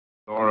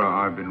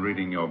I've been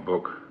reading your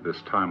book,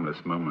 This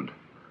Timeless Moment,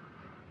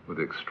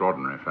 with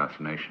extraordinary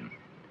fascination.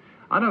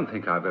 I don't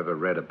think I've ever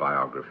read a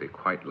biography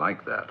quite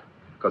like that,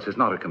 because it's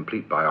not a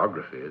complete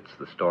biography. It's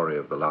the story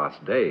of the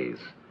last days,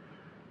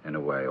 in a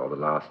way, or the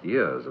last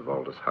years of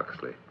Aldous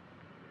Huxley.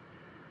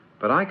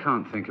 But I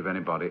can't think of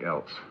anybody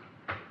else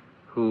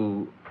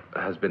who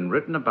has been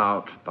written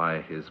about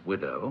by his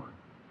widow,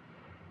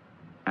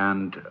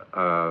 and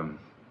a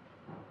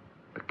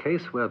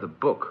case where the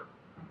book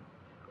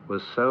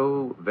was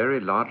so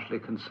very largely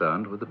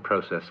concerned with the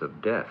process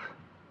of death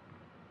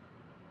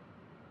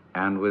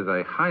and with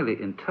a highly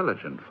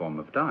intelligent form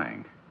of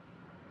dying.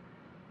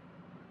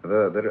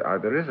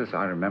 There is, as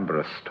I remember,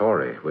 a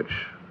story which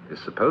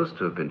is supposed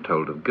to have been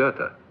told of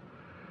Goethe,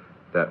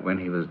 that when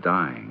he was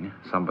dying,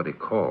 somebody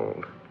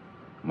called,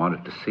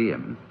 wanted to see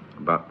him,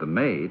 but the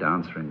maid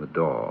answering the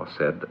door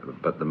said,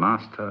 "But the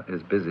master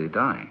is busy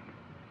dying."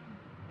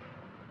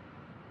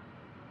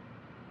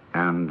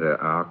 And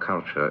our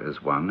culture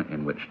is one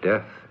in which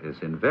death is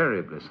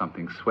invariably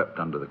something swept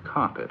under the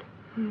carpet.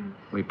 Yes.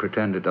 We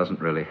pretend it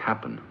doesn't really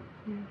happen.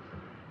 Yes.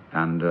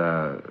 And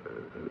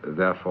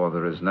therefore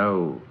there is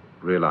no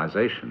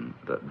realization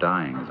that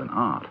dying is an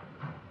art.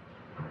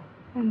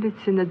 And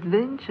it's an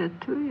adventure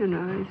too, you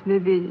know. It's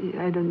maybe,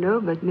 I don't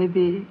know, but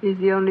maybe it's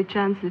the only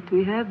chance that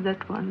we have,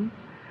 that one.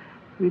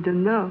 We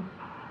don't know.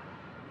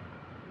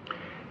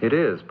 It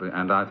is,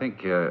 and I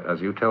think as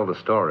you tell the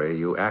story,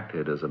 you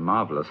acted as a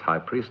marvelous high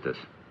priestess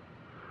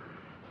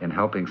in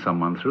helping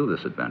someone through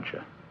this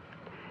adventure.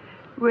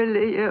 Well,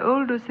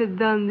 Aldous had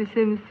done the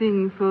same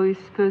thing for his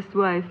first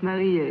wife,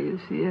 Maria, you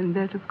see, and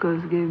that, of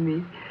course, gave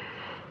me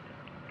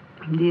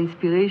the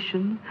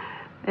inspiration.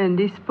 And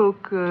he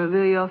spoke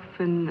very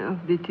often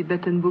of the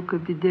Tibetan Book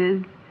of the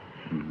Dead,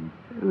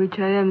 which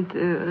I haven't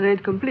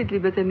read completely,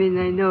 but I mean,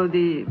 I know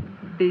the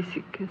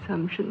basic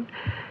assumption.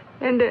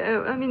 And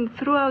I mean,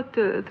 throughout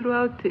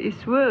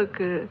his work,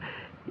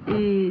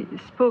 he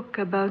spoke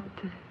about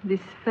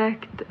this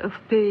fact of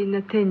paying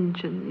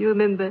attention. You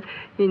remember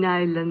in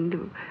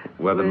Ireland,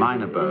 where the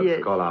minor birds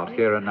yes. call out,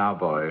 "Here and now,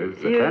 boys,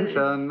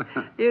 attention!"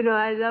 You know,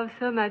 I love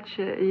so much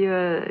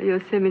your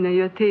seminar,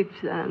 your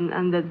tapes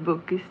on that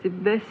book. It's the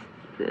best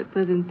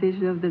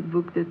presentation of that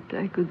book that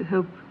I could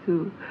hope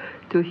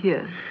to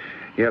hear.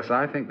 Yes,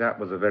 I think that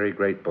was a very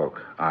great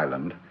book,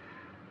 Island.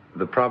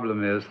 The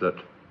problem is that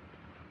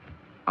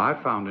I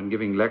found in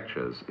giving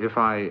lectures, if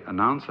I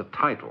announce a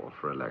title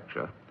for a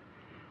lecture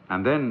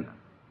and then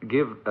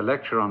give a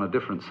lecture on a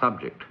different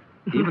subject,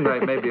 even though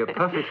it may be a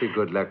perfectly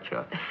good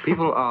lecture,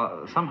 people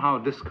are somehow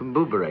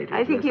discombobulated.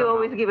 I think you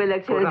always give a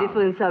lecture on a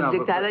different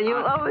subject, Alan. You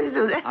always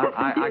do that.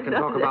 I can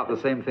talk about the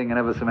same thing in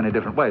ever so many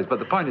different ways. But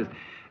the point is,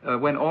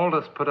 when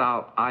Aldous put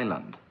out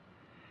Island,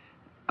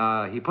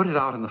 he put it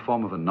out in the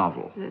form of a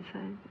novel. That's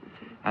right.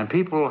 And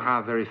people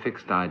have very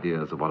fixed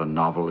ideas of what a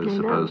novel is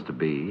supposed to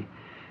be.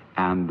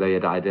 And they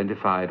had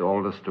identified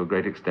Aldous to a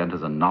great extent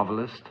as a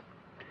novelist.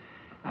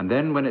 And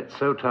then when it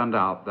so turned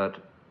out that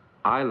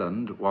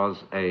Island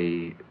was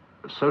a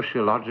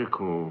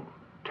sociological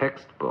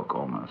textbook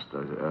almost,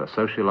 a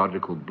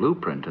sociological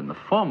blueprint in the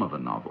form of a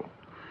novel,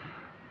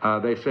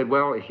 they said,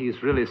 well,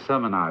 he's really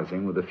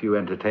sermonizing with a few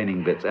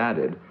entertaining bits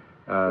added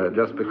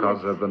just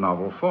because of the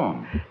novel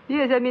form.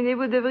 Yes, I mean, it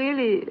would have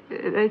really,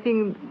 I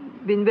think,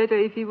 been better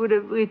if he would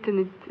have written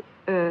it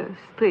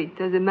straight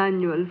as a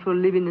manual for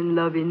living and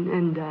loving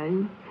and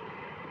dying,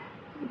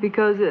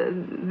 because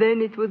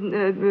then it would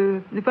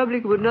the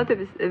public would not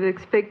have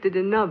expected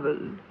a novel,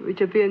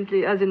 which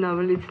apparently, as a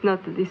novel, it's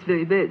not at its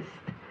very best.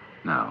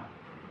 No.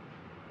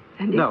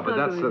 No,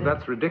 but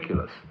that's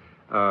ridiculous.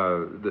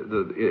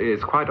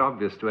 It's quite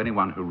obvious to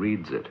anyone who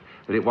reads it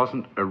that it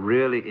wasn't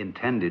really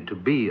intended to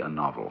be a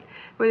novel.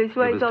 Well, it's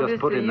quite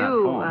obvious to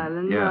you,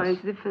 Alan. Yes. No,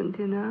 it's different,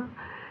 you know.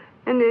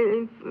 And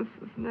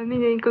I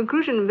mean, in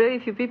conclusion, very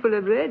few people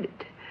have read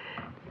it.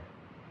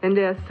 And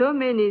there are so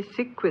many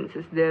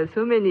sequences, there are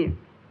so many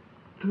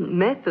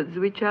methods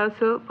which are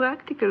so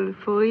practical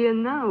for here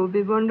and now. It would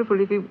be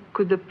wonderful if we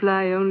could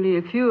apply only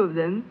a few of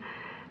them.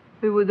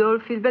 We would all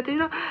feel better. You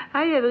know,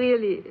 I have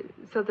really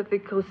sort of a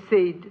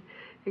crusade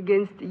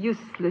against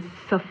useless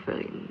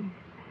suffering.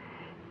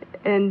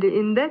 And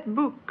in that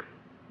book,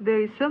 there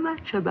is so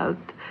much about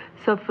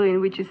suffering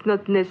which is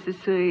not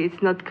necessary,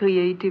 it's not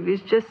creative,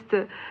 it's just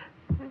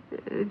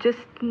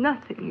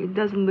nothing. It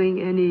doesn't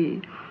bring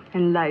any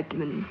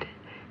enlightenment,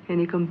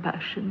 any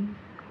compassion.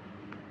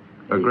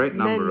 A great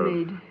number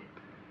of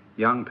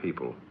young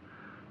people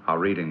are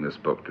reading this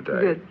book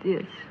today. Good,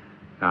 yes.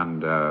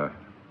 And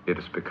it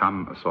has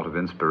become a sort of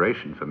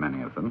inspiration for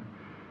many of them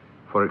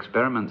for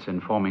experiments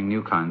in forming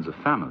new kinds of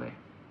family,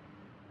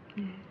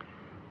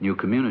 new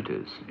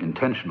communities,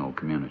 intentional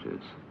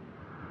communities.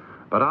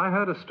 But I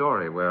heard a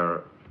story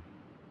where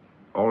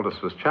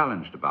Aldous was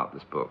challenged about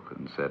this book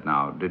and said,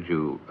 now, did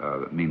you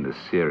mean this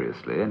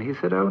seriously? And he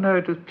said, oh, no,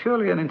 it was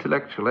purely an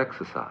intellectual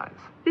exercise.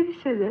 Did he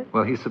say that?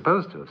 Well, he's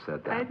supposed to have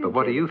said that. But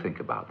what do you think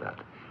about that?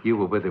 You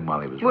were with him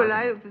while he was writing. Well,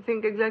 I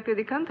think exactly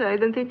the contrary. I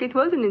don't think it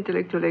was an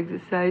intellectual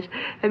exercise.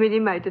 I mean, he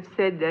might have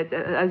said that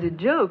as a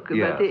joke,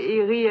 yes. but he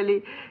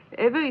really,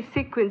 every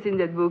sequence in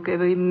that book,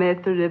 every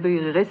method, every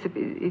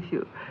recipe, if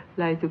you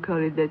like to call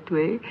it that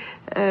way,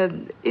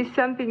 is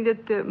something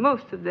that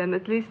most of them,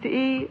 at least,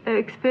 he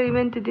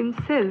experimented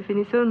himself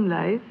in his own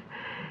life.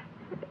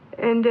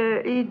 And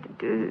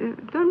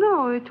don't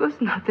know, it was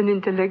not an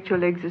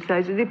intellectual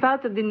exercise. The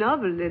part of the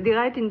novel, the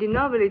writing the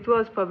novel, it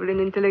was probably an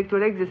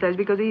intellectual exercise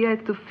because he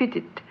had to fit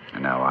it.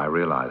 No, I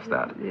realize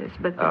that. Yes,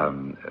 but...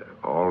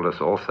 Aldous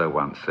also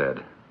once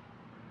said,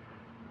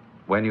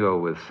 when you are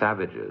with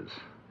savages,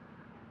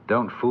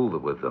 don't fool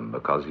with them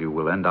because you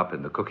will end up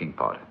in the cooking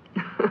pot.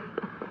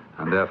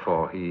 And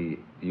therefore he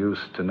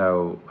used to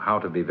know how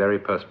to be very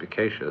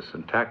perspicacious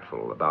and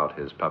tactful about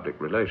his public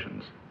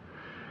relations.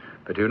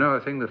 But you know, a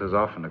thing that has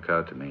often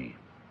occurred to me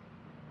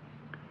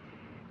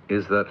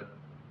is that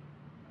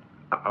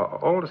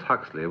Aldous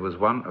Huxley was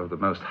one of the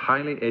most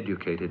highly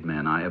educated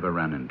men I ever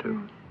ran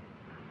into.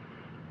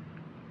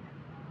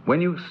 When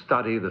you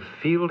study the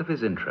field of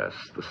his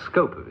interests, the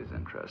scope of his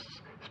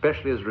interests,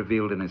 especially as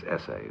revealed in his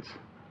essays,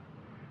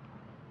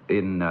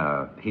 he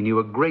knew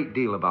a great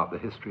deal about the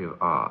history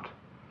of art,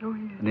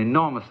 an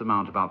enormous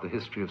amount about the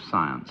history of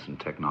science and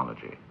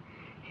technology.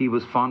 He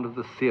was fond of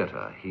the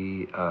theater.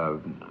 He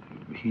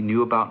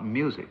knew about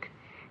music.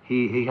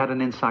 He had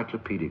an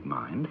encyclopedic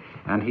mind,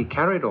 and he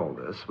carried all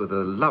this with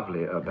a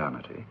lovely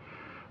urbanity,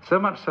 so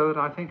much so that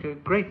I think a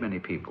great many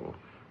people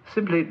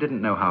simply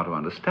didn't know how to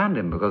understand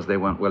him because they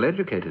weren't well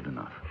educated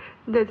enough.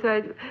 That's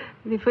right.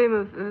 The frame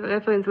of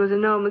reference was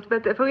enormous.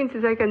 But for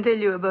instance, I can tell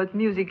you about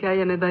music. I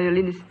am a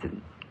violinist.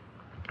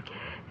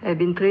 I've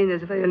been trained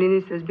as a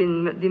violinist, has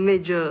been the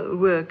major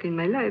work in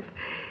my life.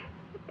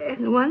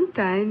 And one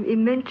time he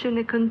mentioned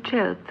a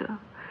concerto,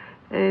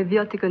 a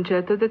Viotti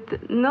concerto,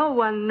 that no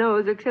one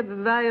knows except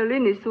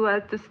violinists who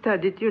had to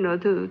study it,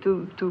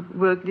 to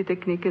work the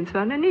technique and so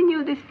on. And he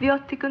knew this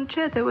Viotti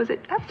concerto. It was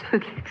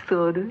absolutely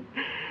extraordinary.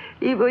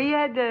 He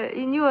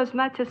knew as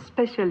much as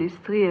specialists,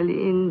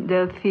 really, in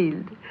their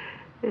field.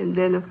 And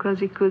then, of course,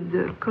 he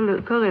could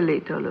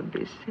correlate all of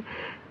this.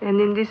 And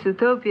in this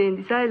utopia, in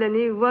this island,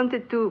 he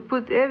wanted to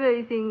put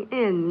everything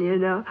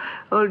in,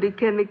 all the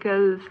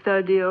chemical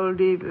study, all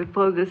the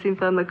progress in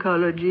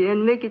pharmacology,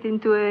 and make it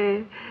into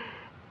a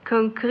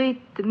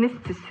concrete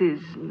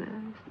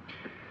mysticism.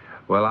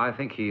 Well, I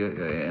think he,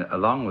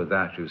 along with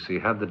that, you see,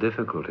 had the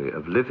difficulty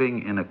of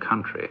living in a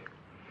country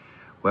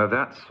where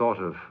that sort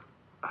of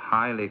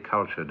highly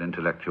cultured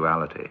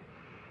intellectuality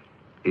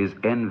is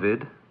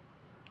envied,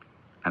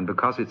 and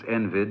because it's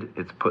envied,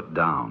 it's put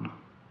down.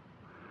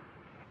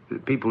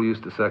 People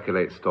used to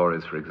circulate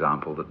stories, for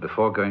example, that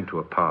before going to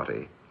a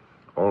party,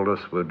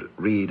 Aldous would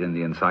read in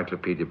the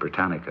Encyclopedia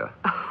Britannica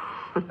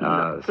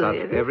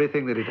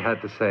everything that it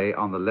had to say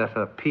on the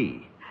letter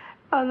P,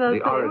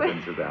 the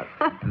origins of that.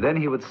 And then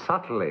he would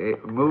subtly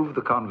move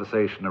the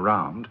conversation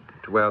around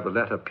to where the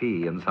letter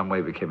P in some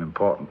way became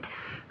important,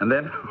 and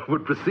then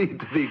would proceed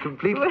to be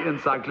completely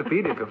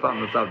encyclopedic upon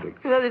the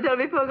subject.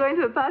 Before going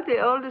to a party,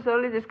 Aldous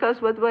only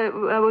discussed what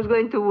I was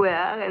going to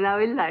wear and how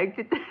he liked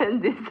it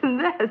and this and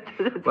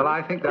that. Well,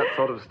 I think that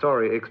sort of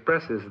story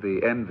expresses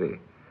the envy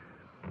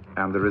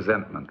and the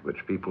resentment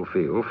which people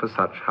feel for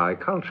such high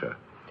culture.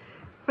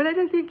 But I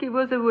don't think he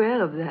was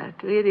aware of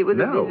that, really. He would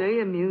have been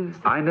very amused.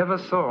 I never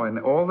saw, in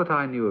all that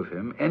I knew of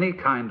him, any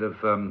kind of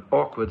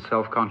awkward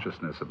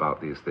self-consciousness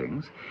about these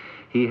things.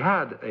 He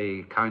had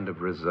a kind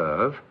of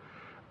reserve,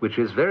 which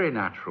is very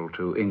natural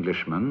to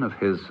Englishmen of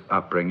his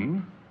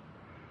upbringing.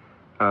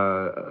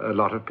 A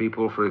lot of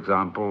people, for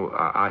example,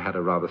 I had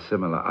a rather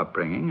similar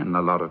upbringing, and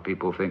a lot of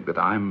people think that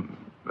I'm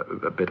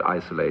a bit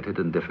isolated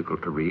and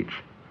difficult to reach,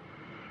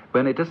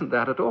 when it isn't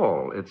that at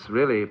all. It's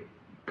really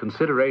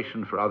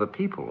consideration for other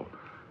people,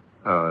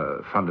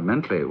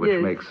 fundamentally,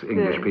 which makes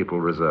English people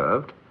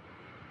reserved.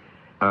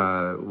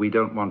 We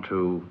don't want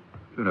to,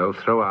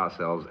 throw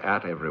ourselves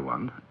at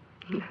everyone.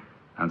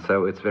 And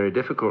so it's very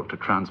difficult to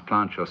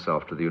transplant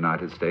yourself to the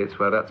United States,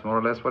 where that's more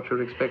or less what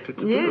you're expected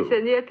to do. Yes,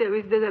 and yet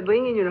with the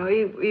upbringing,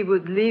 he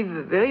would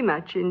live very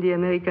much in the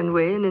American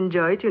way and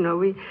enjoy it.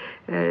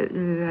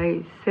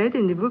 I said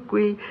in the book,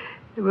 we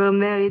were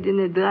married in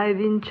a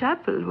drive-in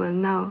chapel. Well,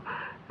 now,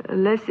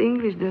 less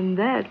English than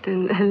that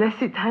and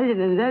less Italian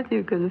than that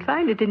you can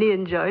find it. And he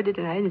enjoyed it,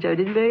 and I enjoyed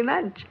it very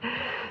much.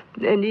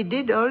 And he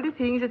did all the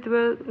things that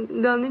were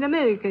done in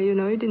America, He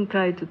didn't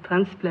try to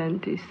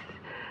transplant his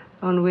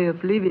own way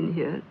of living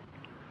here.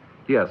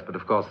 Yes, but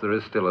of course there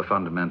is still a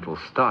fundamental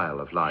style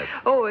of life.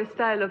 Oh, a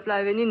style of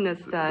life, an inner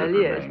style,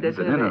 yes. That's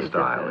an inner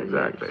style,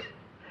 exactly. Yes.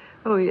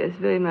 Oh, yes,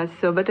 very much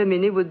so. But,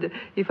 he would,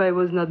 if I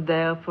was not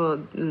there for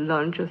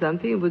lunch or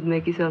something, he would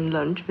make his own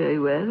lunch very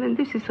well. And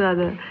this is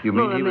rather You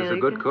mean he was a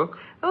good cook?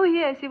 Oh,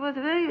 yes, he was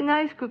a very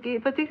nice cook. He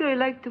particularly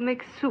liked to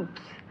make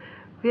soups.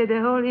 We had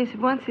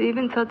once he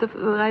even thought of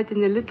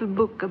writing a little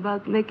book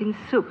about making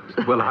soups.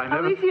 Well, I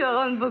never... How is your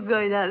own book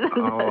going on?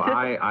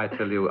 I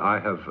tell you, I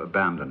have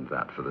abandoned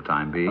that for the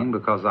time being,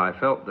 because I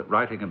felt that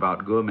writing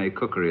about gourmet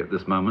cookery at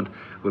this moment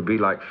would be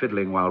like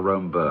fiddling while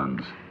Rome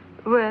burns.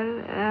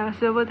 Well,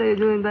 so what are you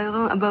doing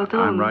about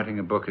Rome? I'm writing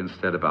a book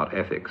instead about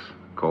ethics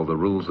called The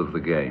Rules of the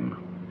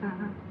Game.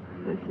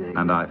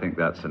 And I think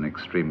that's an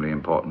extremely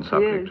important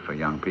subject for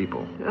young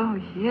people. Oh,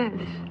 yes.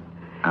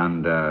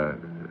 And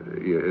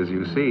as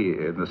you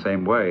see, in the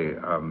same way,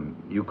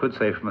 you could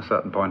say from a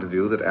certain point of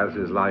view that as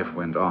his life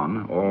went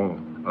on, all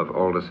of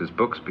Aldous's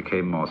books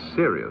became more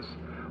serious,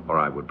 or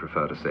I would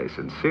prefer to say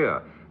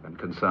sincere, and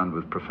concerned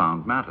with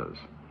profound matters.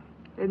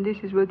 And this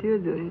is what you're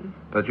doing.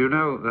 But you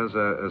know,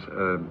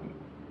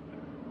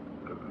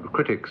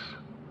 critics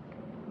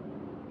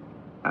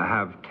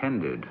have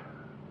tended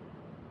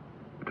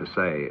to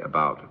say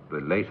about the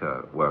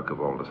later work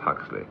of Aldous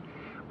Huxley,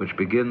 which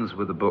begins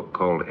with a book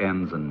called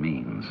Ends and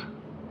Means.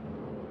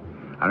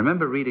 I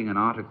remember reading an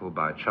article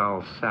by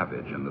Charles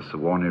Savage in the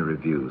Sewanee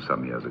Review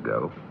some years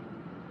ago,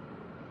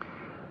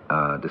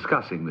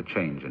 discussing the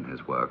change in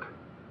his work,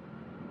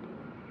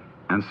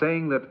 and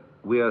saying that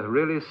we are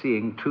really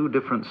seeing two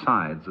different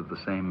sides of the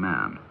same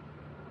man.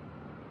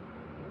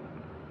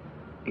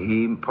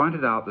 He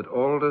pointed out that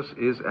Aldous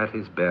is at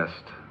his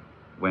best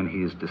when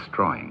he is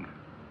destroying,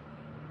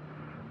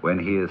 when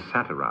he is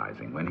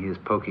satirizing, when he is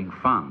poking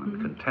fun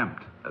and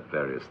contempt at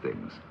various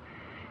things.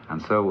 And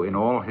so in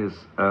all his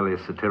early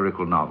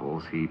satirical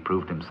novels, he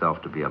proved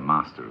himself to be a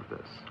master of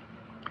this.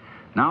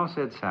 Now,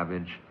 said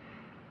Savage,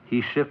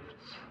 he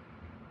shifts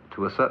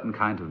to a certain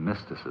kind of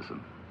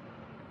mysticism.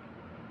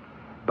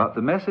 But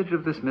the message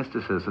of this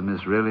mysticism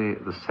is really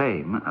the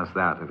same as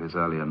that of his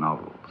earlier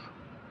novels.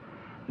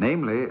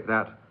 Namely,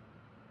 that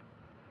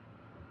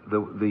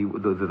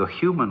the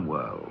human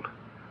world,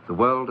 the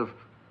world of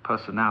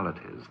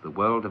personalities, the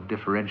world of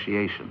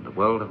differentiation, the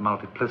world of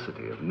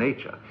multiplicity, of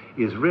nature,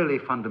 is really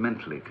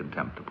fundamentally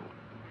contemptible,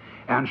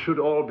 and should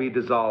all be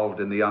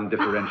dissolved in the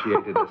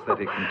undifferentiated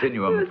aesthetic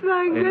continuum,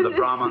 in the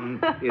Brahman,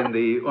 in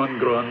the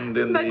Ungrund,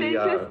 in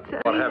the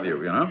what have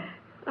you, you know?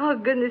 Oh,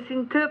 goodness,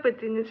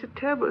 interpreting is a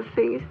terrible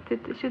thing.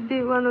 It should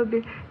be one of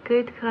the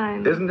great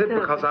crimes. Isn't it?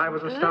 Because I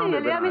was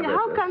astounded when I read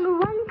how this. can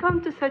one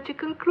come to such a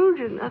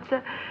conclusion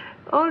after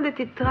all that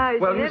it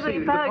tries in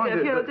every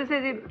paragraph, you know, to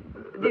say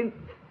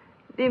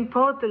the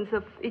importance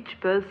of each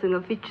person,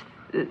 of each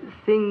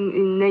thing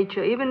in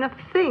nature, even of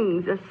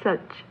things as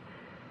such.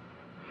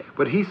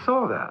 But he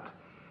saw that.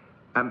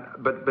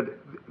 But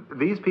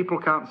these people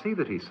can't see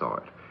that he saw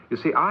it. You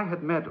see, I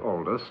had met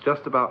Aldous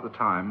just about the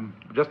time,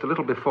 just a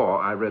little before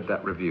I read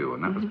that review,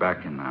 and that was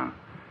back in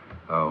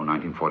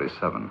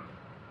 1947.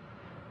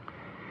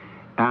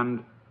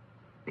 And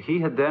he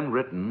had then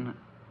written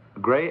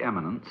Grey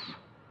Eminence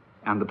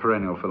and The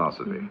Perennial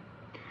Philosophy.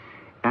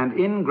 And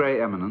in Grey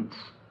Eminence,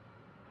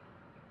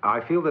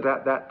 I feel that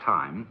at that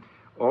time,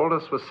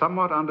 Aldous was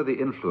somewhat under the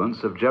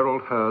influence of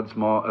Gerald Hurd's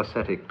more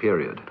ascetic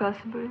period.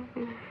 Possibly,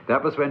 yes.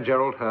 That was when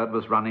Gerald Hurd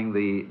was running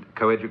the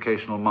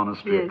coeducational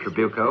monastery at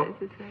Trabuco.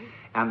 That's right.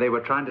 And they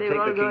were trying to take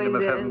the kingdom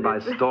of heaven by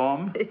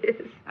storm.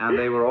 Yes. And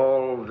they were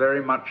all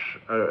very much,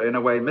 in a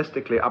way,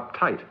 mystically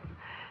uptight.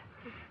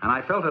 And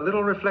I felt a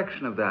little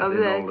reflection of that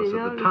in Aldous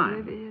at the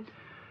time. Maybe, yes.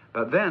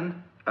 But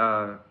then,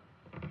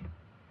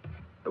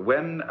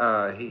 when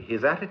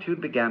his attitude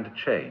began to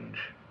change,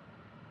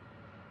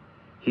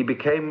 he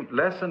became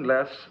less and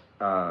less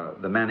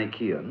the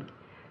Manichaean,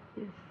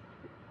 yes,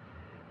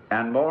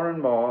 and more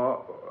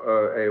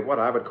what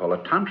I would call a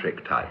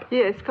tantric type.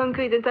 Yes,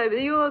 concrete and type.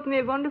 You wrote me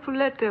a wonderful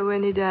letter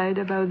when he died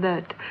about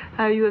that,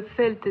 how you have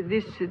felt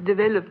this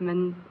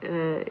development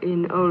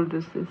in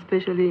Aldous,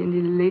 especially in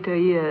the later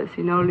years,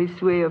 in all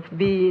his way of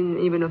being,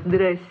 even of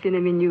dressing. I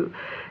mean,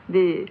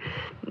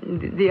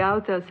 the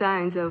outer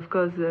signs, of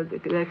course,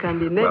 there can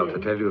be many. Well, to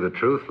tell you the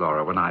truth,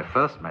 Laura, when I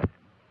first met him,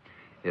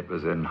 it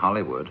was in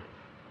Hollywood.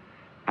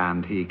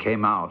 And he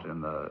came out in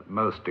the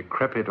most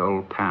decrepit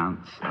old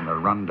pants and a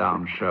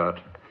run-down shirt.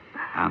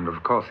 And,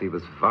 of course, he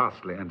was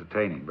vastly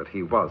entertaining, but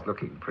he was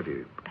looking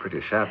pretty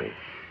shabby.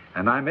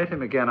 And I met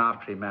him again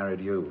after he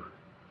married you.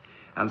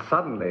 And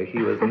suddenly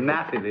he was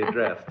nattily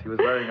dressed. He was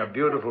wearing a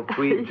beautiful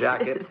tweed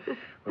jacket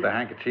with a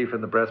handkerchief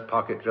in the breast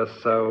pocket, just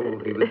so.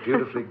 He was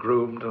beautifully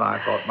groomed, and I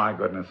thought, my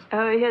goodness, he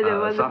had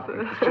a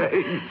something has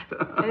changed.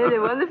 He had a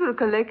wonderful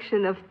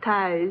collection of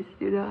ties,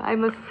 you know. I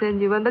must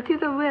send you one, but you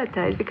don't wear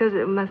ties, because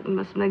it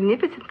most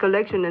magnificent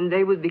collection, and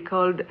they would be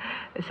called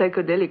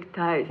psychedelic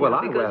ties. Well,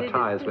 I wear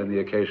ties when the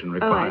occasion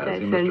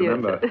requires. You must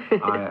remember,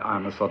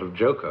 I'm a sort of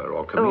joker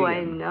or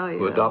comedian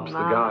who adopts the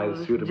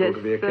guise suitable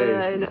to the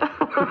occasion.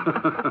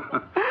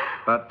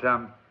 But,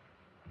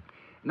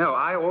 no,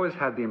 I always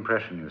had the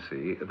impression, you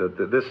see,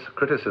 that this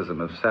criticism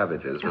of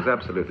Savage's was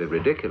absolutely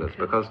ridiculous,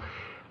 because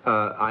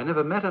I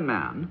never met a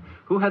man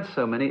who had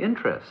so many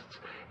interests.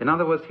 In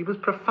other words, he was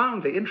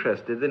profoundly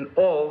interested in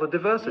all the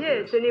diversities.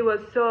 Yes, and he was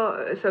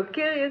so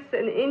curious,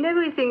 and in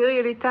everything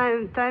really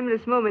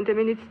timeless moment. I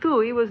mean, it's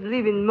true, he was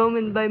living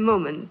moment by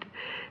moment.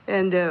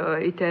 And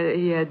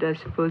he had, I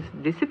suppose,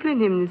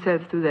 disciplined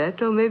himself to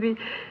that, or maybe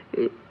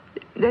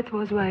that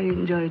was why he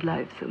enjoyed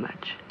life so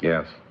much.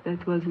 Yes.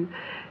 That was...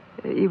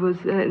 He was,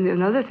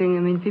 another thing,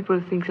 I mean, people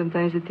think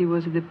sometimes that he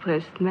was a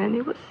depressed man.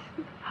 He was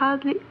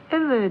hardly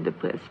ever a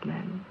depressed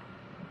man.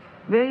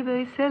 Very,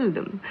 very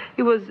seldom.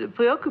 He was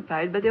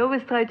preoccupied, but he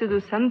always tried to do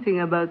something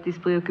about this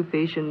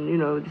preoccupation, you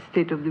know, the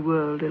state of the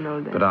world and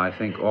all that. But I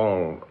think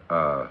all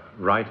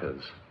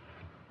writers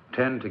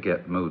tend to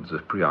get moods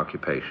of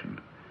preoccupation.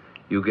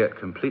 You get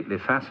completely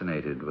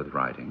fascinated with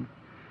writing,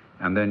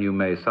 and then you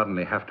may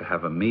suddenly have to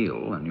have a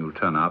meal, and you'll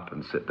turn up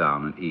and sit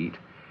down and eat,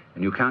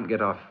 and you can't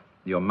get off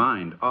your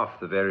mind off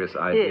the various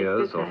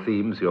ideas or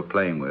themes you're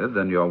playing with,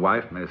 and your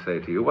wife may say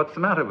to you, "What's the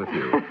matter with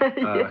you?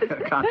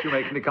 Can't you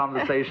make any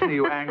conversation? Are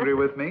you angry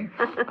with me?"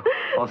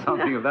 or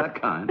something of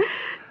that kind.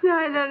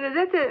 No,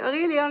 that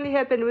really only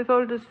happened with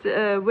Aldous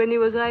when he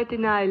was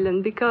writing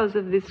Ireland, because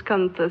of this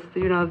contrast,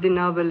 you know, of the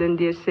novel and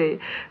the essay.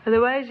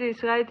 Otherwise,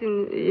 his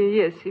writing,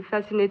 yes, he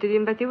fascinated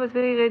him, but he was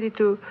very ready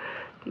to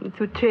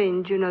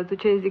change, you know, to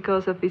change the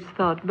course of his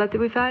thought. But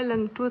with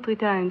Ireland, 2 or 3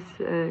 times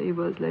he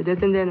was like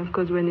that. And then, of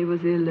course, when he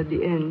was ill at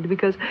the end,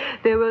 because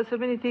there were so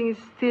many things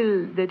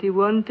still that he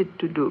wanted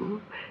to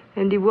do.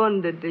 And he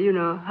wondered, you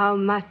know, how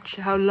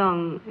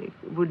long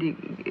would he,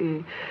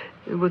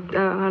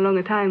 how long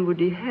a time would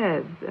he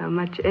have, how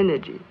much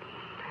energy.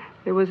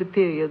 There was a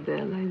period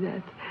there like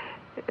that.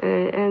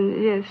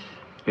 And yes.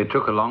 It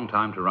took a long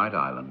time to write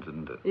Ireland,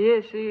 didn't it?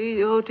 Yes,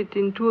 he wrote it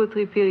in 2 or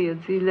 3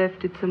 periods. He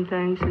left it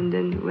sometimes and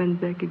then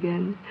went back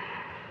again.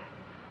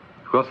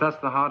 Of course, that's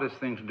the hardest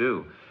thing to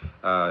do.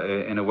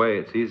 In a way,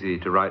 it's easy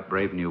to write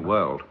Brave New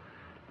World,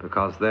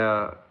 because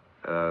there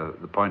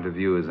the point of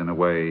view is in a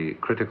way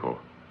critical.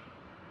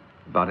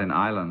 But in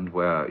Ireland,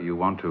 where you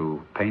want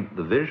to paint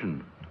the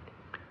vision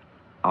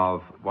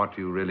of what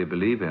you really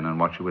believe in and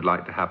what you would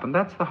like to happen,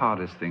 that's the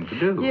hardest thing to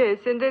do. Yes,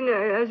 and then,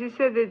 as you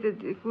said,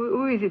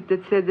 who is it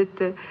that said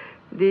that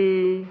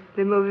the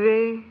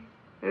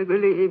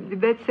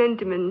bad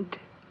sentiment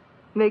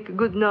make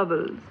good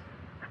novels?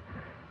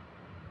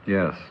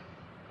 Yes.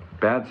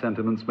 Bad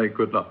sentiments make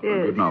good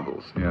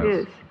novels, yes.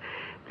 Yes.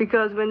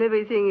 Because when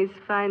everything is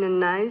fine and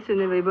nice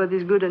and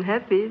everybody's good and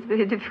happy, it's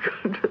very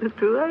difficult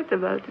to write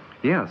about it.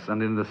 Yes,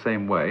 and in the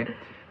same way,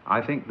 I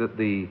think that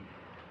the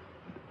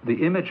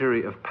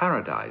imagery of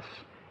paradise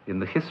in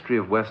the history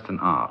of Western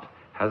art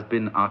has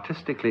been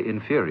artistically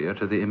inferior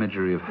to the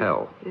imagery of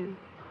hell. Yes.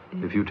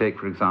 If you take,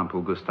 for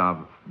example,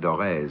 Gustave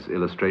Doré's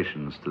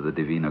illustrations to the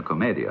Divina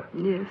Commedia,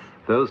 yes,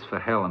 those for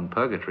hell and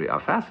purgatory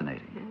are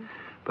fascinating. Yes.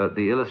 But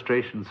the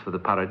illustrations for the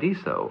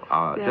Paradiso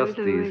are just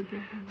these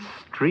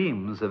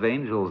streams of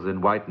angels in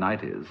white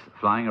nighties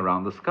flying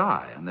around the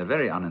sky, and they're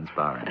very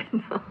uninspiring.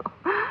 No.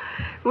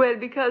 Well,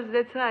 because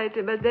that's right,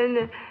 but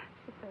then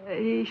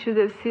he should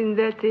have seen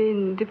that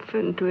in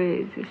different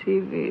ways. You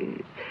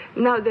see,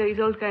 now there is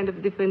all kind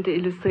of different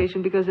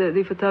illustration, because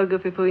the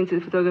photography, for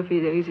instance, there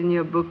is in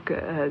your book,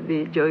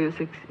 the Joyous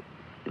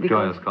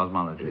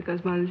Cosmology. The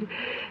cosmology.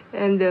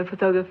 And the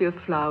photography of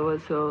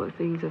flowers or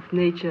things of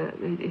nature,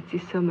 it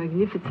is so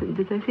magnificent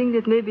that I think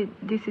that maybe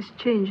this is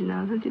changed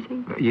now, don't you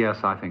think?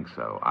 Yes, I think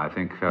so. I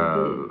think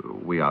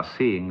we are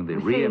seeing the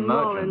re-emergence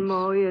more and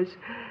more, yes,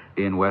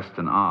 in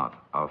Western art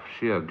of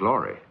sheer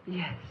glory.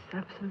 Yes,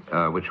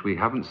 absolutely. Which we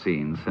haven't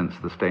seen since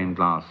the stained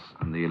glass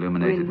and the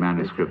illuminated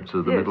manuscripts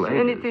of the Middle Ages.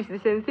 And it is the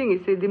same thing.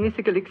 It's the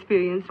mystical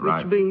experience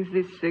which brings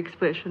this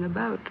expression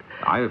about.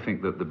 I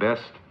think that the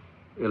best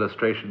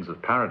illustrations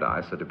of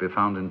paradise are to be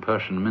found in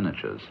Persian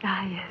miniatures.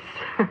 Ah, yes.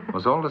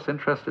 Was Aldous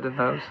interested in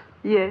those?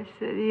 Yes,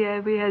 we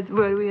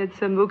had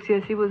some books.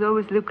 Yes, he was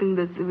always looking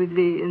with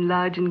the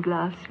enlarging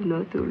glass, you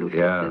know, to look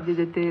at the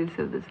details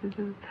of this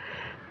little.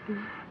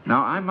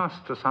 Now, I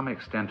must to some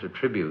extent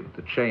attribute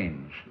the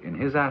change in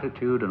his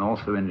attitude and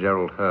also in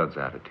Gerald Hurd's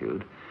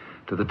attitude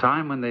to the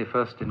time when they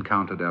first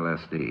encountered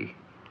LSD.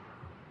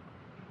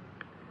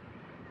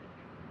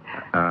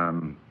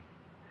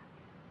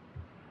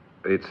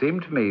 It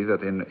seemed to me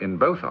that in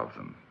both of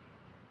them,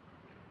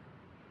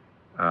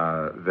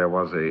 there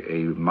was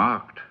a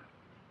marked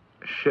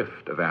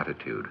shift of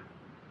attitude.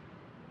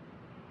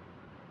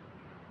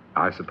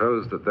 I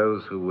suppose that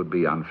those who would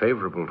be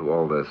unfavorable to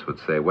all this would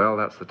say, well,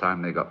 that's the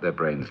time they got their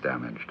brains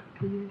damaged.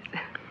 Yes.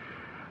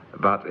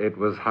 But it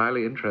was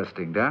highly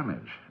interesting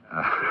damage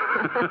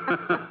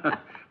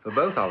for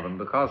both of them,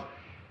 because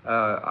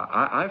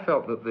I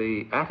felt that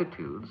the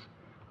attitudes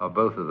of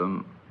both of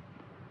them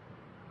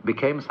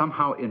became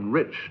somehow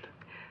enriched.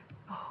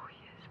 Oh,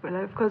 yes. Well,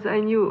 of course, I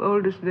knew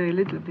Aldous very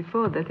little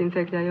before that. In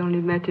fact, I only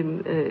met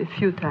him a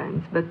few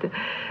times. But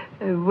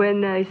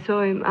when I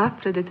saw him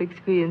after that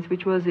experience,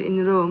 which was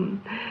in Rome,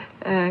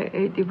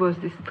 it was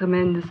this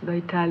tremendous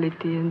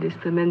vitality and this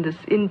tremendous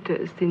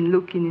interest in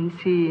looking and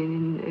seeing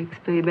and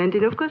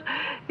experimenting. Of course,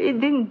 he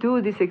didn't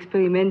do this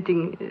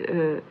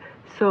experimenting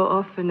so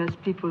often as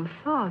people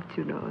thought,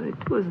 you know.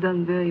 It was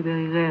done very,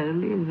 very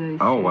rarely and very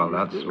seriously. Well,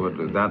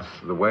 that's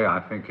the way I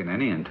think in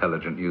any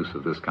intelligent use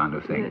of this kind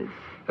of thing. Yes.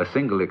 A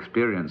single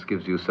experience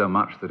gives you so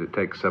much that it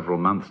takes several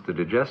months to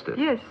digest it.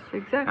 Yes,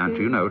 exactly. And,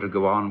 you know, to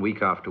go on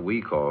week after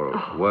week or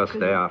worse,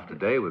 day after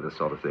day with this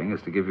sort of thing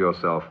is to give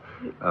yourself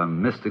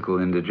mystical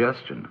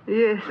indigestion.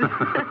 Yes.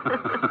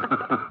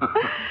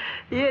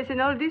 Yes,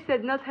 and all this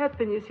had not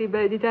happened, you see,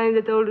 by the time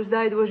that Aldous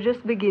died. It was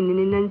just beginning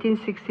in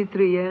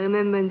 1963. I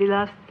remember in the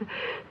last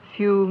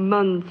few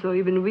months or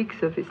even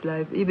weeks of his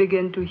life, he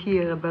began to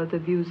hear about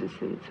abuses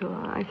and so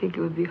on. I think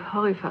he would be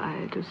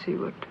horrified to see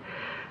what...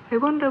 I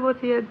wonder what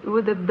he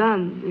would have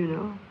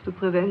done, to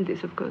prevent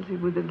this. Of course, he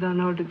would have done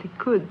all that he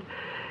could.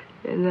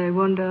 And I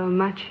wonder how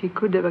much he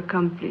could have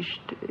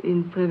accomplished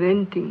in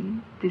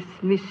preventing this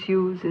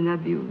misuse and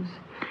abuse.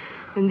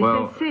 And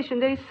the sensation,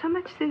 there is so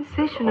much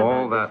sensation about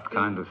all that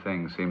kind of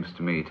thing seems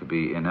to me to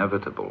be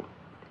inevitable.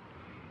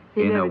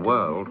 In a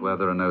world where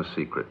there are no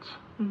secrets.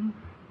 Mm-hmm.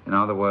 In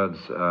other words,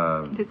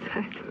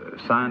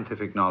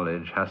 scientific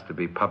knowledge has to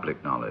be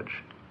public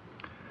knowledge,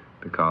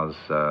 because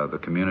the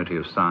community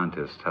of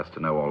scientists has to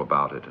know all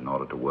about it in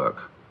order to work.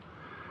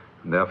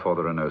 And therefore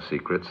there are no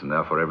secrets, and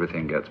therefore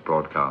everything gets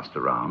broadcast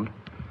around.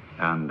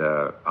 And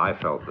I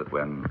felt that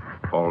when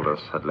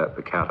Aldous had let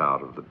the cat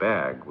out of the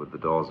bag with the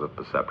doors of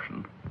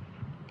perception,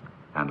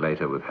 and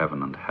later with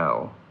heaven and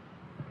hell,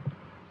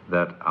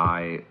 that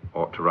I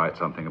ought to write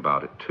something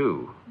about it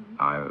too.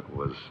 Mm-hmm. I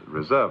was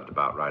reserved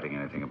about writing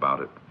anything about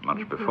it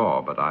much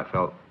before, but I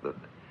felt that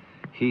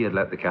he had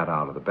let the cat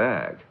out of the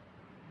bag,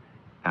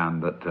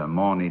 and that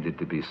more needed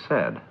to be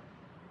said.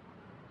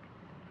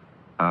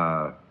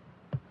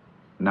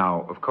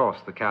 Now, of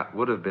course, the cat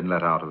would have been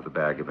let out of the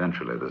bag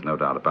eventually, there's no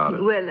doubt about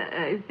it. Well,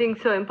 I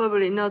think so, and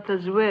probably not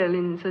as well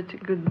in such a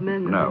good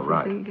manner. No,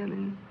 right. I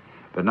mean...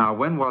 But now,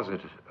 when was it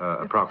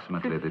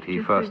approximately that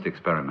he first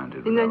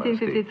experimented with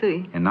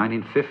LSD? In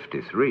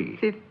 1953.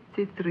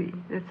 53,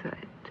 that's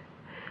right.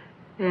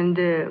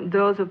 And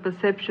Doors of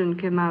Perception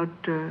came out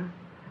then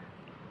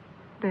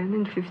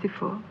in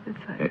 54,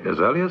 that's right. As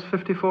early as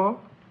 54?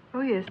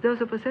 Oh, yes,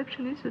 Doors of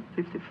Perception is at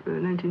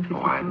 1954.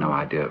 Oh, I had no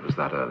idea it was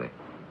that early.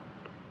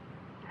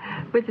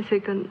 Wait a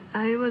second.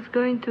 I was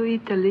going to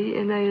Italy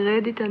and I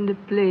read it on the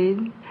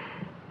plane.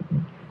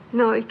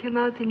 No, it came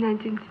out in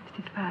 1955.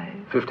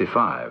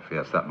 55,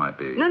 yes, that might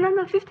be. No,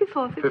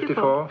 54.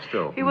 54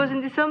 still? It was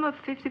in the summer of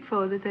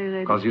 54 that I read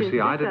it. Because you see,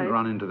 I didn't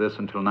run into this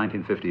until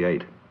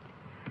 1958.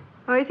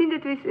 Oh, I think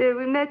that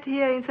we met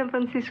here in San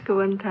Francisco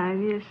one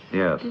time, yes.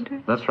 Yes,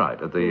 that's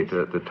right, at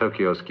the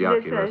Tokyo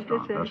Skiaki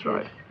restaurant, that's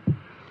right. Yes.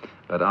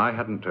 But I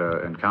hadn't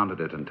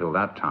encountered it until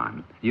that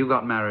time. You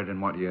got married in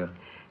what year?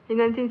 In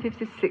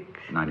 1956.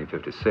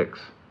 1956.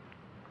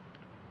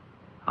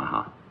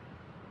 Uh-huh.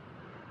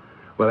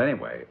 Well,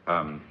 anyway,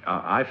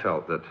 I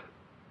felt that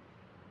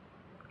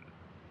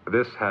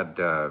this had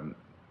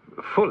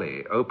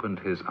fully opened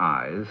his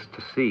eyes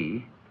to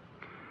see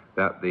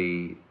that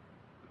the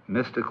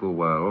mystical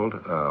world,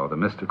 or the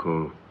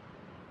mystical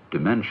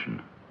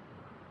dimension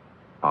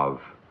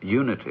of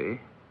unity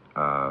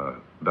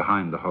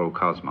behind the whole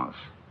cosmos,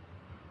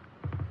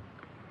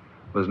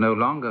 was no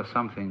longer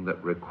something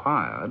that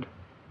required,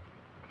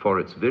 for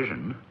its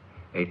vision,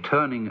 a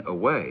turning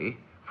away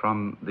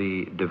from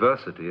the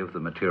diversity of the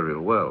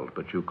material world,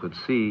 but you could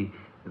see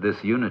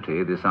this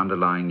unity, this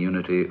underlying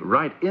unity,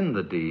 right in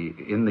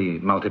the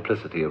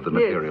multiplicity of the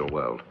material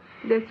world.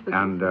 That's what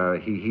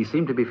and he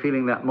seemed to be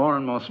feeling that more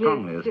and more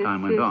strongly as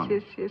time went on.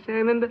 Yes. I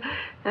remember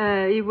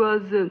he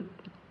was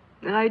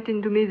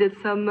writing to me that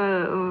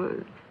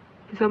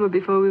summer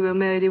before we were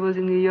married, he was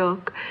in New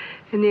York,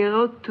 and he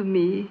wrote to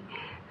me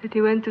that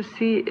he went to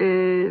see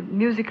a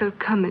musical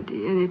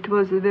comedy, and it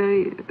was a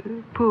very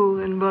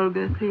poor and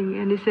vulgar thing.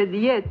 And he said,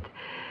 yet,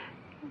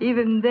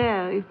 even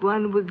there, if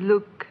one would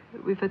look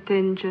with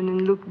attention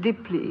and look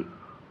deeply,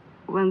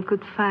 one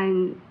could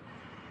find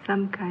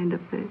some kind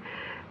of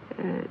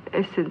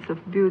essence of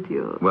beauty.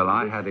 Well,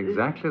 I had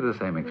exactly the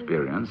same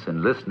experience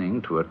in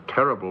listening to a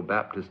terrible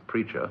Baptist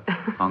preacher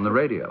on the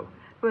radio.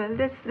 Well,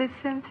 that's the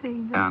same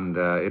thing. And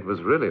it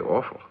was really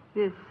awful.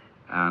 Yes.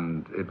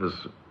 And it was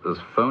as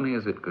phony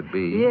as it could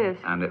be. Yes.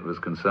 And it was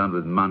concerned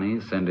with money.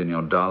 Send in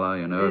your dollar,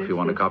 if you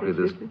want to copy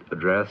this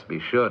address, be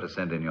sure to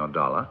send in your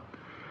dollar.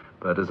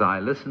 But as I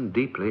listened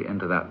deeply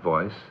into that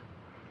voice,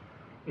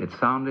 it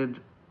sounded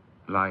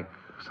like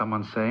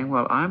someone saying,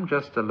 well, I'm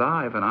just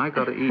alive and I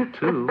got to eat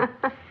too.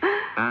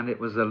 And it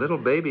was a little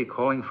baby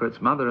calling for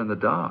its mother in the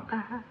dark.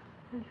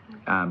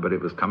 But it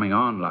was coming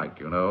on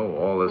like,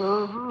 all this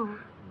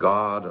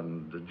God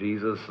and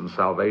Jesus and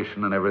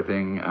salvation and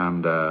everything,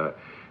 and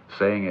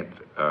saying it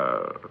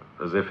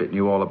as if it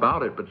knew all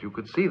about it, but you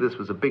could see this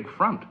was a big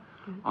front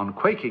on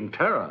quaking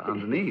terror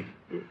underneath.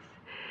 Yes.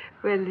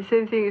 Well, the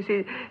same thing, you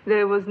see,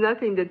 there was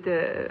nothing that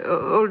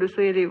Aldous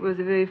really was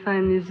a very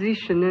fine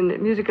musician,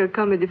 and musical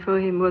comedy for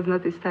him was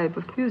not his type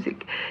of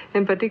music.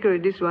 And particularly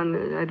this one,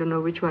 I don't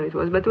know which one it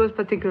was, but it was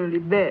particularly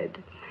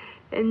bad.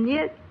 And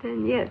yet,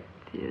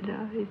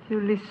 if you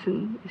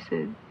listen, he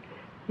said,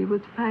 you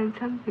would find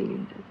something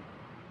in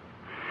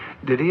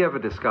that. Did he ever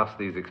discuss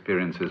these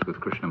experiences with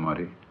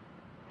Krishnamurti?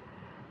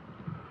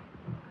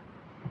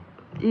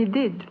 He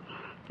did.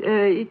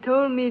 He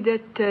told me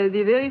that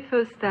the very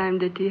first time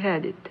that he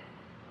had it,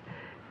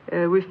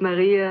 with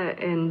Maria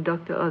and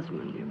Dr.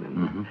 Osmond, you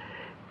remember? Mm-hmm.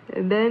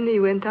 And then he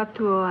went up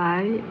to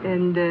Ohio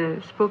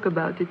and spoke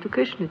about it to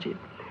Krishnaji.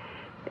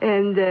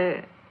 And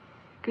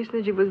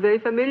Krishnaji was very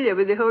familiar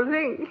with the whole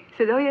thing. He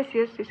said, oh, yes.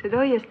 He said,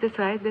 oh, yes, that's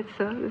right, that's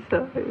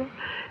so.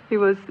 He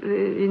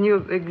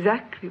knew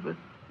exactly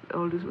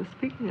Aldous was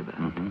speaking about.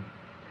 Mm-hmm.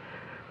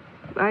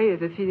 I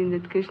have a feeling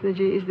that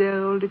Krishnaji is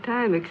there all the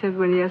time, except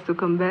when he has to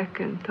come back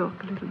and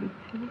talk a little bit,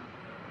 you know.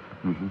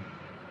 Mm-hmm.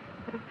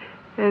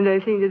 And I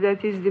think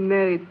that is the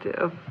merit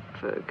of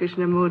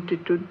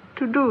Krishnamurti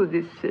to do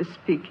this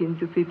speaking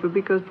to people,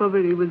 because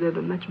probably he would have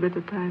a much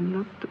better time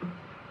not to.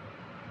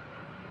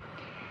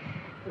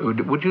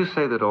 Would you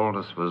say that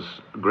Aldous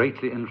was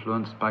greatly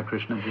influenced by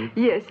Krishnaji?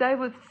 Yes, I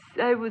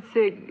would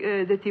say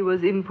that he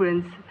was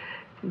influenced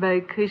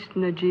by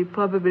Krishnaji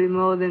probably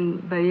more than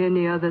by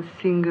any other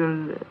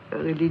single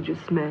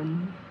religious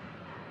man.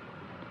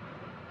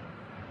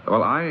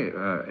 Well, I,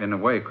 in a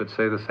way, could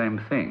say the same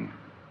thing.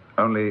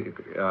 Only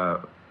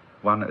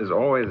one is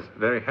always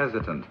very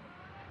hesitant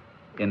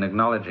in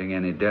acknowledging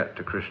any debt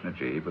to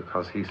Krishnaji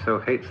because he so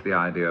hates the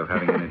idea of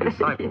having any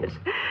disciples.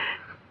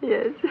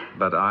 Yes.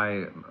 But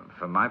I,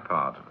 for my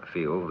part,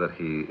 feel that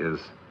he is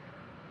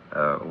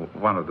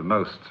one of the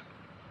most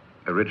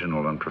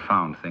original and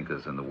profound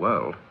thinkers in the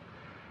world,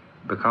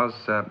 because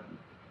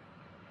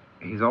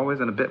he's always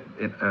a bit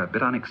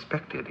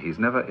unexpected. He's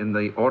never in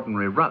the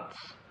ordinary ruts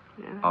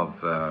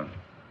of a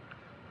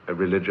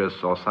religious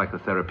or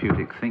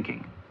psychotherapeutic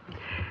thinking.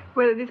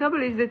 Well, the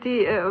trouble is that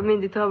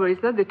the trouble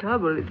is not the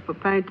trouble.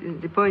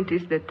 The point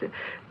is that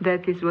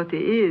that is what he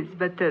is,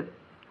 but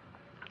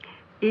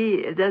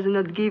he does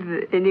not give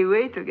any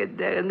way to get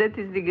there, and that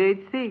is the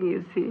great thing,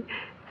 you see.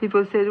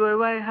 People said, well,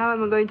 how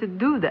am I going to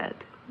do that?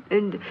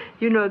 And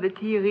you know that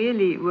he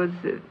really was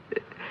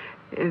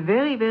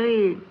very,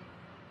 very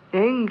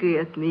angry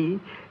at me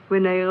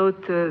when I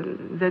wrote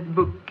that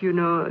book, you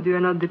know, You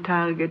Are Not the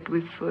Target,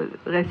 with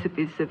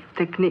recipes of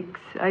techniques.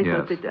 I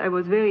thought that I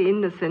was very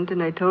innocent,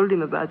 and I told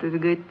him about it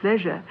with great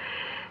pleasure.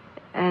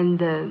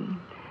 And,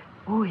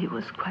 he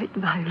was quite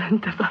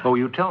violent about it. Oh,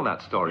 you tell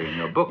that story in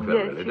your book, though,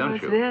 really,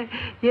 don't you?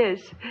 Yes,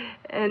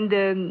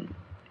 and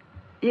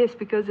yes,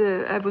 because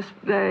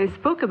I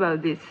spoke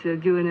about this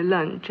during a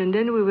lunch, and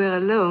then we were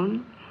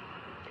alone,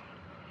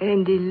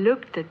 and he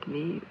looked at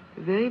me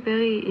very,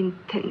 very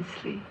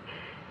intensely.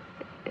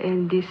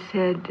 And he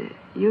said,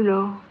 you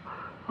know,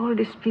 all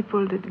these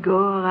people that go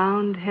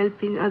around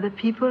helping other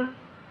people,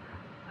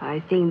 I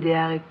think they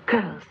are a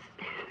curse.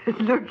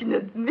 Looking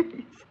at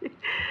me.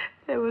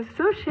 I was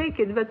so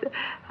shaken, but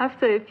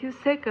after a few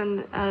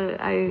seconds,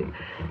 I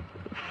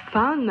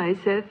found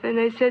myself, and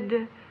I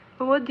said,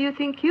 well, what do you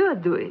think you are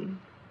doing?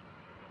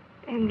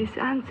 And his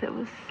answer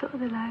was so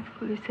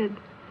delightful. He said,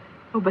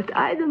 oh, but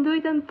I don't do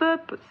it on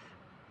purpose.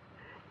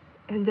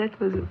 And that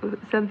was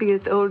something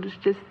that Aldous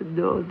just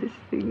adored, this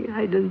thing.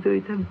 I don't do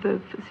it on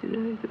purpose, you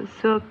know. It was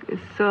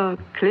so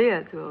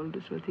clear to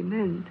Aldous what he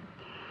meant.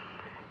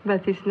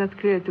 But it's not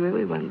clear to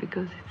everyone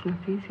because it's not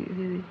easy,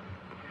 really.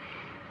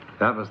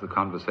 That was the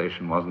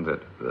conversation, wasn't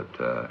it?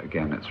 That,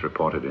 again, it's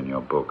reported in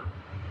your book,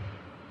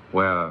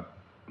 where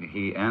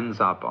he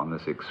ends up on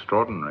this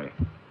extraordinary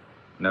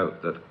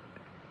note that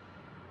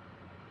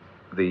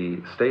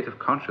the state of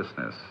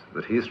consciousness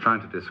that he's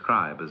trying to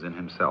describe as in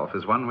himself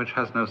is one which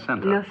has no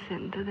center. No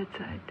center, that's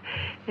right.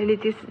 And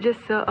it is just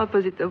so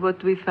opposite of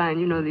what we find.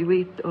 You know,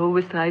 we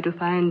always try to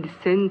find the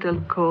central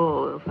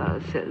core of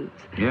ourselves.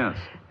 Yes.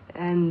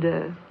 And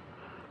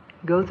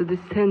go to the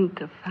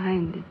center,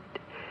 find it,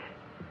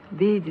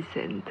 be the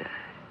center.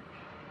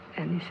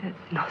 And he said,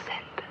 no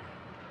center.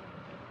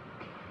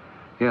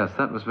 Yes,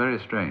 that was very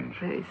strange.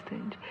 Very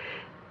strange.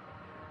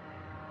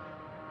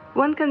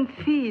 One can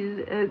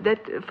feel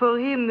that for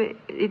him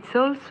it's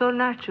all so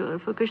natural.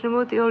 For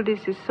Krishnamurti, all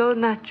this is so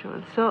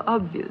natural, so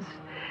obvious,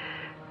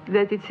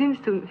 that it seems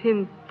to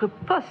him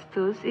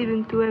preposterous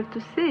even to have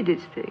to say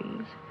these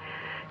things.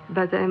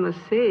 But I must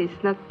say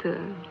it's not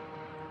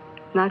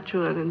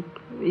natural and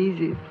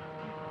easy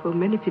for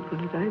many people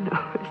that I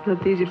know. It's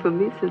not easy for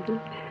me, certainly.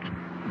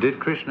 Did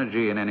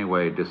Krishnaji in any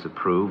way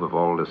disapprove of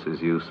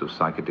Aldous's use of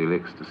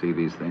psychedelics to see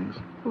these things?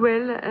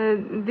 Well,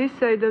 this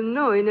I don't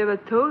know. He never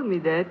told me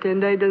that,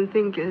 and I don't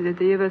think that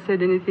he ever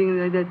said anything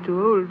like that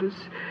to Aldous.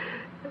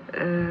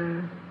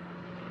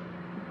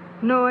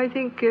 No, I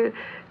think the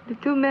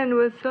two men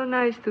were so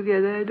nice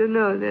together. I don't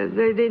know.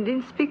 They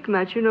didn't speak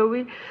much. You know,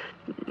 we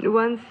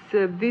once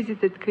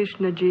visited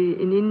Krishnaji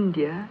in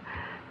India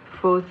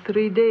for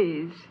 3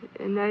 days,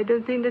 and I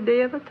don't think that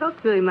they ever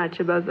talked very much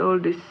about all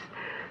these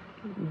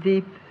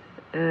deep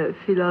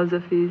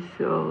philosophies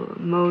or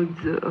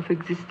modes of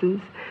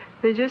existence.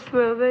 They just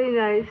were very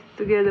nice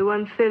together.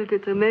 One felt a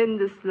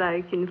tremendous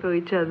liking for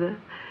each other.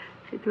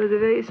 It was a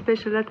very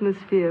special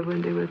atmosphere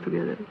when they were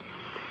together.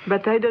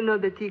 But I don't know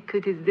that he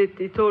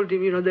told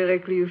him, you know,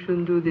 directly you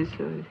shouldn't do this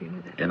or anything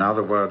like that. In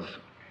other words,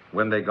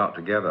 when they got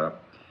together,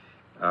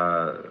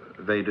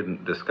 they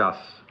didn't discuss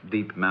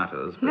deep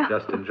matters, but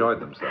just enjoyed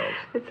themselves.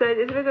 That's right.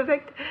 As a matter of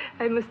fact,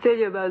 I must tell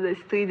you about those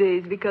 3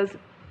 days, because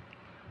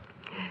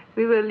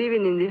we were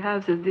living in the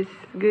house of this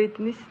great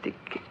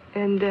mystic,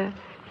 and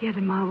he had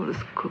a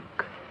marvelous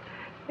cook.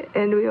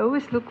 And we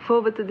always looked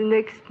forward to the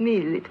next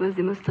meal. It was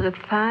the most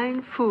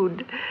refined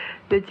food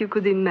that you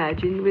could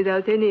imagine,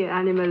 without any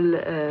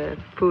animal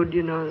food,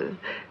 you know,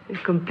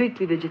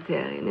 completely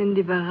vegetarian. And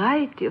the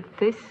variety of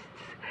tastes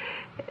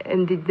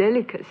and the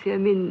delicacy. I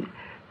mean,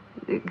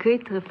 the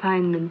great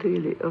refinement,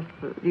 really, of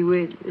the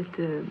way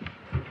that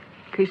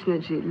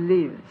Krishnaji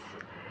lives.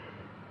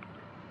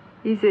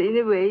 In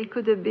a way, he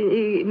could have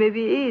been,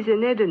 maybe he is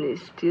an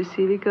hedonist, you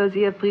see, because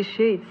he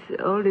appreciates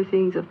all the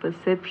things of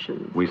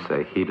perception. We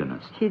say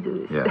hedonist.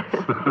 Hedonist. Yes.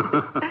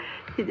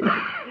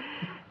 Hedonist.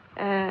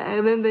 I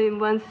remember him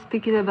once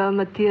speaking about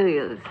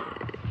materials,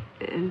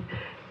 and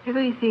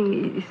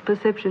everything, his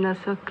perception are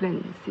so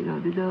cleansed, you know,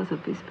 the doors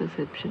of his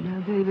perception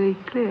are very, very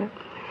clear.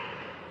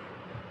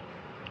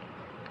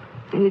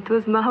 And it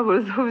was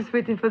marvelous. I was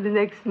waiting for the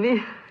next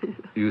meal.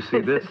 You see,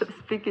 this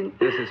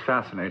is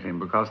fascinating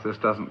because this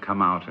doesn't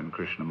come out in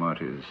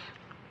Krishnamurti's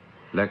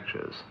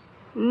lectures.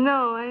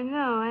 No, I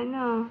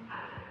know.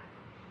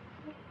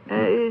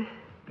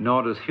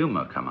 Nor does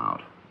humor come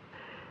out.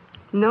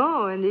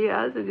 No, and he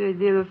has a great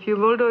deal of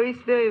humor, although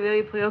he's very,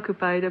 very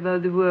preoccupied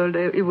about the world.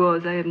 He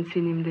was. I haven't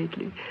seen him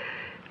lately.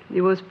 He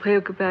was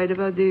preoccupied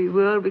about the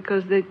world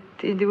because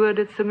in the world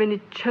there's so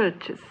many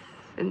churches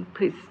and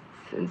priests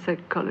and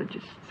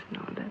psychologists and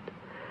all that.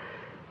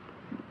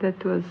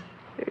 That was,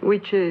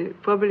 which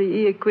probably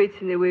he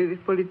equates in a way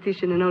with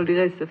politicians and all the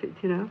rest of it,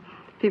 you know.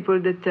 People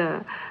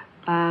that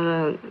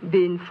are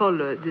being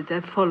followed, that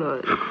are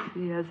followers.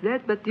 He has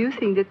that, but do you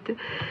think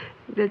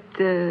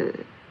that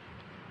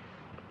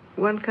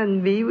one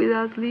can be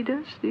without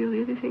leaders? Do you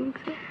really think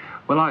so?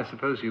 Well, I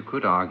suppose you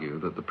could argue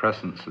that the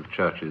presence of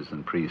churches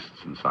and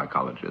priests and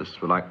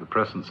psychologists were like the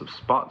presence of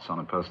spots on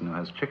a person who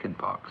has chicken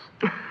pox.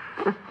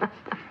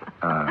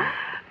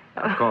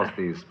 Of course,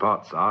 these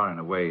spots are, in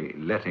a way,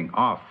 letting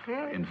off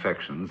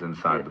infections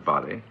inside the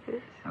body,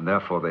 and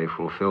therefore they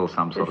fulfill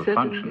some sort of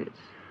function.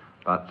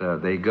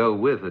 But they go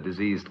with a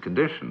diseased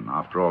condition.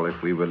 After all,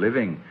 if we were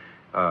living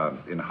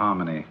in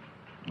harmony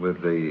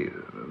with the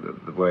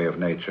way of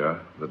nature,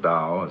 the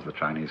Tao, as the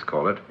Chinese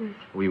call it,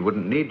 we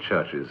wouldn't need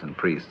churches and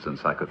priests and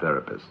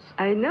psychotherapists.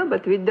 I know,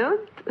 but we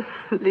don't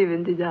live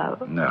in the Tao.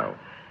 No.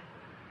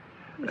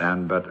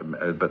 And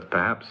but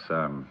perhaps.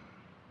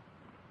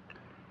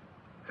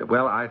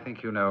 Well, I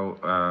think, you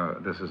know,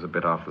 this is a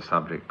bit off the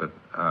subject, but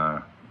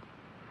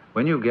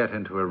when you get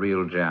into a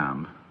real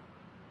jam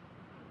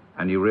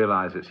and you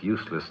realize it's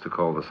useless to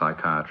call the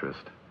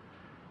psychiatrist,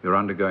 you're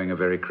undergoing a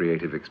very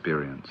creative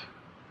experience.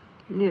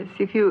 Yes,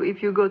 if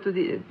you go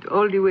to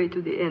all the way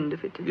to the end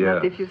of it,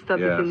 not if you stop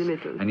it in the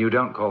middle. And you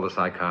don't call the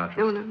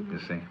psychiatrist, no. you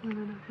see.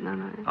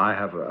 No. I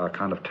have a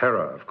kind of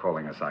terror of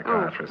calling a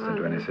psychiatrist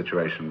into any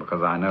situation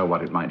because I know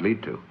what it might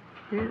lead to.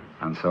 Yes.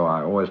 And so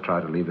I always try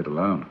to leave it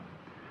alone.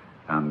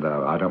 And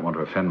I don't want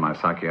to offend my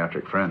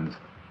psychiatric friends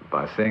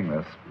by saying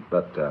this,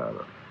 but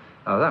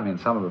I mean,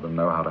 some of them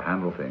know how to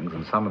handle things,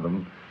 and some of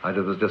them, I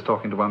was just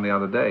talking to one the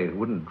other day who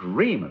wouldn't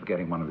dream of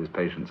getting one of his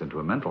patients into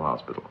a mental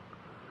hospital.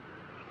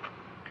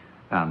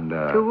 And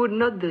who would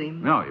not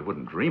dream? No, he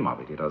wouldn't dream of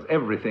it. He does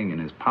everything in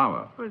his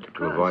power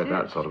to avoid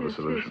that sort of a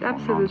solution or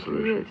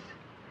non-solution. Yes.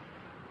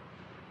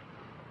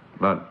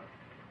 But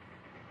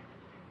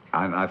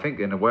I think,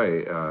 in a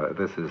way,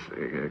 this is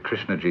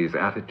Krishnaji's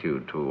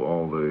attitude to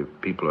all the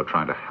people who are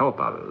trying to help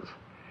others,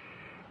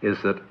 is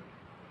that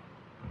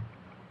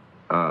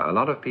a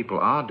lot of people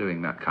are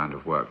doing that kind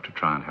of work to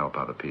try and help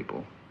other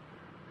people.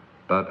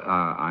 But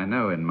I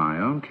know in my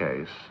own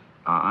case,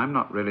 I'm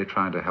not really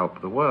trying to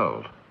help the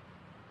world.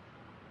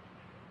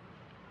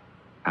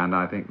 And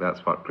I think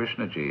that's what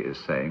Krishnaji is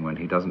saying when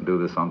he doesn't do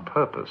this on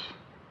purpose.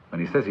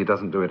 When he says he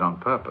doesn't do it on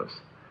purpose.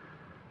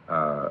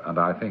 And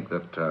I think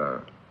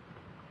that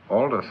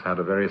Aldous had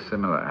a very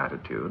similar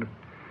attitude,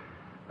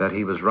 that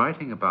he was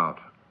writing about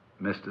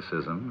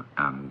mysticism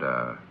and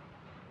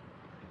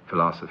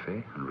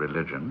philosophy and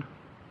religion,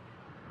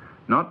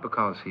 not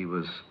because he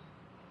was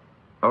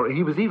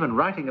even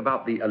writing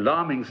about the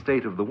alarming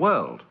state of the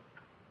world,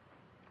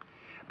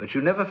 but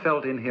you never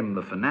felt in him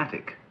the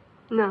fanatic.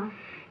 No.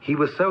 He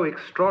was so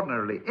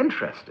extraordinarily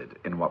interested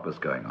in what was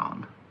going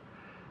on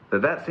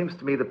that seems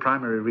to me the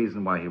primary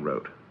reason why he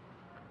wrote.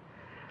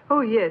 Oh,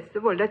 yes.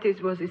 Well, that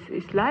was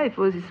his life,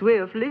 was his way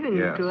of living,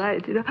 yes. To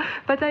write, you know.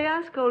 But I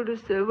asked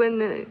Aldous,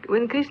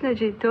 when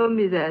Krishnaji told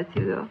me that,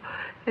 you know,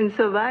 and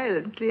so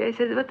violently, I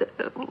said,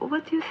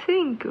 what do you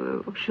think?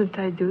 Shouldn't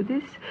I do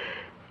this?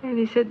 And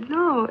he said,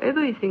 no,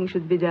 everything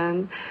should be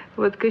done.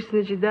 What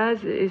Krishnaji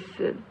does is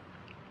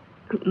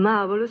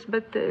marvelous,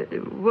 but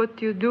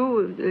what you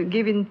do,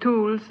 giving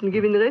tools and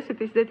giving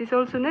recipes, that is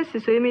also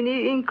necessary. I mean,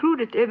 he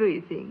included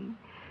everything.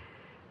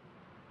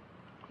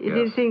 He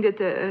didn't think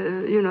that,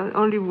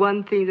 only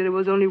one thing, that there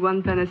was only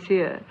one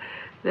panacea.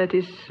 That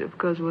is, of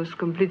course, was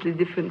completely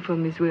different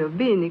from his way of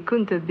being. He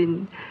couldn't have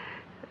been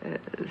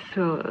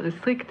so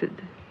restricted.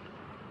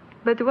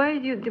 But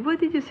what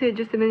did you say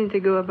just a minute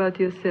ago about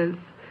yourself?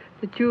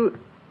 That you...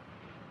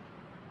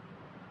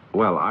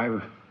 Well,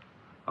 I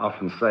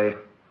often say,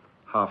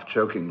 half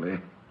jokingly,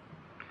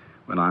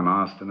 when I'm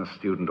asked in a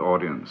student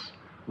audience,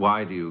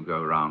 why do you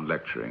go around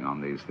lecturing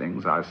on these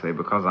things? I say,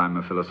 because I'm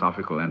a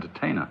philosophical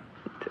entertainer.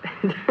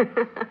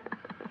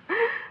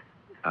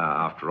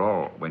 After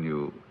all,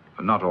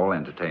 not all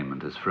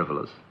entertainment is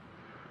frivolous.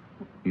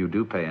 You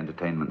do pay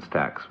entertainment's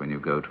tax when you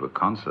go to a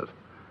concert,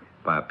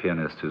 by a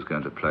pianist who's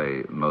going to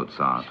play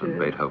Mozart and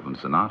Beethoven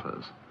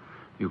sonatas,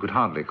 you could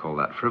hardly call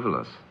that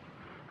frivolous.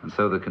 And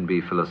so there can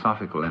be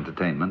philosophical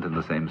entertainment in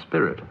the same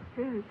spirit.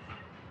 Yes.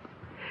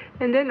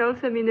 And then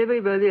also, I mean,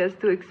 everybody has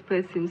to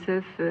express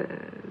himself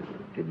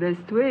the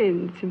best way.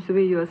 And it seems to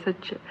me you are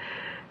such a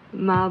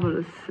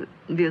marvelous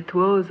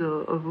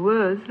virtuoso of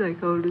words,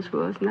 like Aldous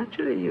was.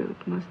 Naturally, you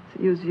must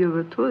use your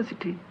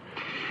virtuosity.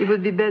 It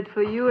would be bad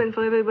for you and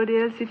for everybody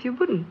else if you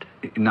wouldn't.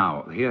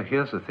 Now,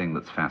 here's the thing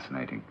that's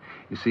fascinating.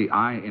 You see,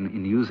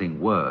 in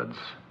using words,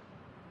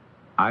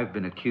 I've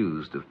been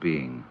accused of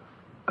being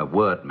a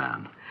word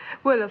man.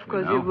 Well, of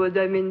course you would.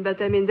 I mean,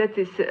 that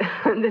is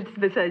that's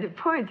beside the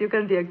point. You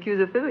can't be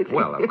accused of everything.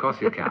 Well, of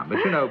course you can.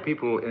 But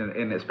people,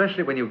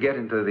 especially when you get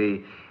into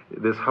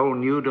this whole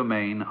new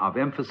domain of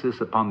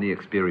emphasis upon the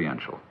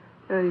experiential.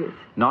 Oh, yes.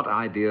 Not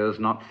ideas,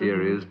 not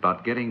theories,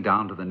 but getting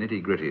down to the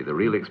nitty-gritty, the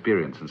real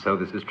experience. And so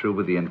this is true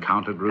with the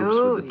encounter groups,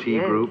 with the tea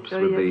groups,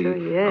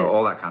 with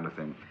all that kind of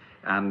thing.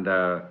 And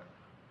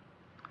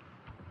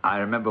I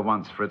remember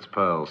once Fritz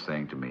Perls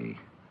saying to me,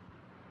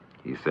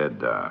 he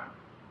said,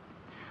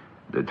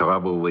 the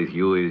trouble with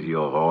you is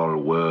you're all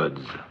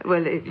words.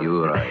 Well,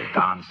 you're a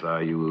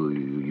dancer,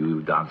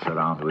 you dance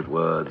around with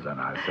words. And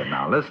I said,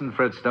 now listen,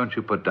 Fritz, don't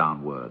you put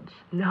down words.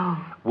 No.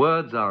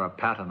 Words are a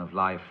pattern of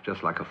life,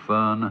 just like a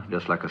fern,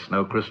 just like a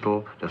snow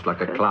crystal, just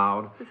like a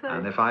cloud.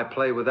 And if I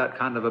play with that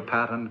kind of a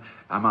pattern,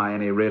 am I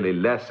any really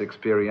less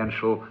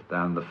experiential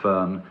than the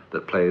fern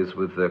that plays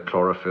with the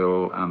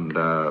chlorophyll and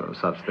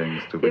such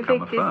things to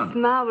become a fern? It's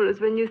marvelous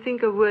when you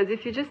think of words.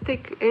 If you just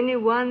take any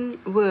one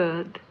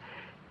word,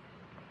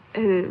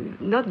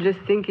 not just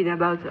thinking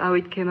about how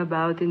it came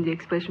about in the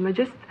expression, but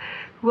just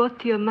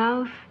what your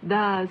mouth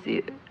does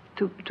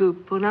to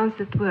pronounce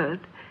that word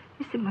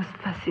is the most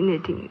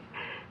fascinating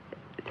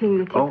thing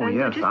that you can. Oh,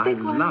 yes, I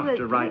love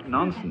to write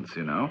nonsense,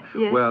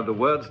 yes. where the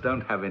words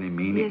don't have any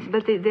meaning. Yes,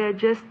 but they're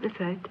just, that's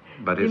right.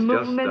 But it's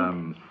just,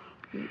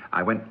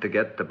 I went to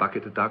get a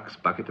bucket of ducks,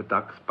 bucket of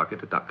ducks,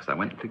 bucket of ducks. I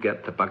went to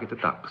get a bucket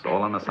of ducks,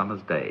 all on a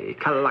summer's day.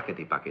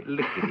 Cluckety bucket,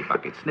 lickety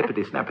bucket,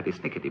 snippety snappity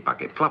snickety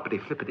bucket, floppity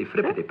flippity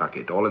flippity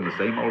bucket, all in the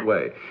same old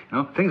way.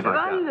 Things like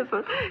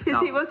Wonderful. that. You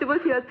see, what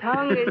your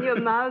tongue and your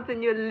mouth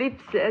and your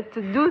lips to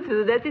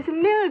do that is a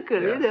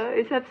miracle, yes.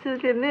 It's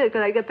absolutely a miracle.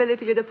 Like a pelle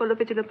figlio da pollo,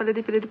 fece la palla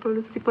di pelle di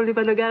pollo, di pollo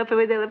vanno a gara per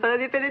vedere la palla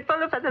di pelle di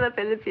pollo, fate la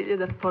pelle figlio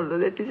da pollo.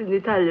 That is an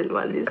Italian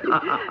one, you see.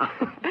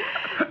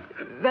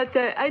 But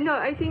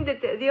I think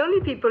that the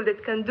only people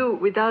that can do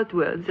without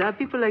words are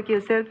people like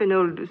yourself and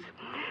Aldous.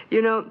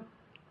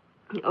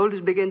 Aldous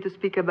began to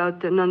speak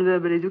about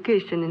nonverbal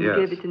education, and yes.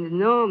 he gave it an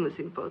enormous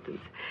importance.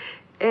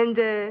 And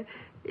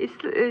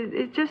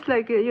it's just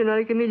like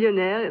like a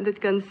millionaire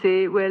that can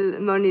say, well,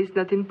 money is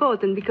not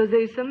important because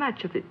there is so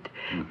much of it.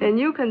 Mm-hmm. And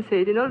you can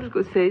say it, and Aldous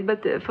could say it,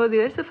 but for the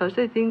rest of us,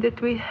 I think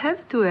that we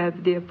have to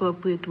have the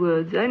appropriate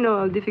words. I know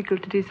how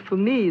difficult it is for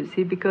me, you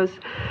see, because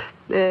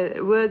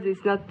words is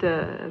not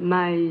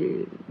my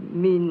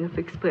mean of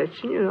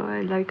expression.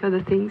 I like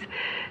other things.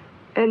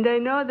 And I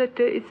know that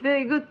it's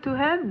very good to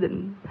have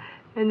them.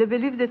 And I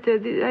believe that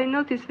I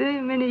notice very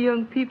many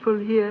young people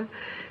here,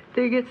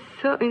 they get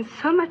in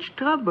so much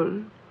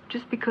trouble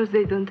just because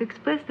they don't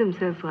express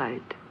themselves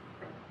right.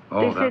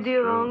 Oh, they say the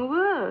wrong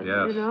word,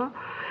 yes.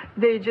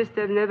 They just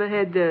have never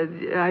had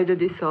either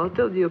the thought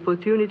or the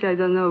opportunity, I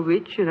don't know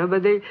which,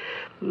 but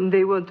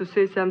they want to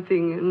say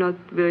something not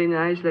very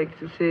nice, like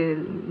to say,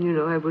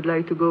 I would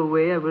like to go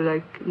away, I would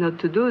like not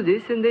to do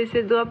this, and they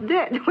say drop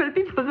dead. Well,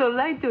 people don't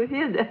like to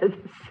hear that.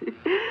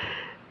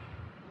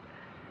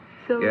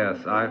 So,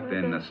 yes, I've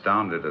been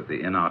astounded at the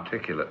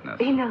inarticulateness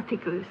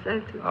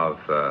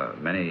of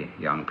many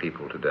young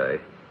people today.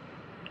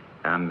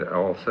 And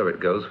also it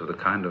goes with a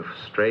kind of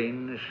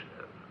strange,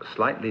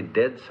 slightly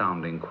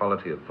dead-sounding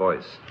quality of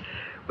voice,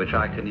 which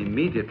I can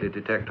immediately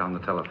detect on the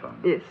telephone.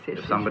 Yes.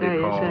 If somebody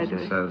calls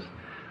and says,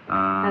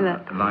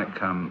 like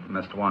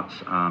Mr.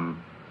 Watts,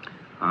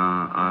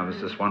 I was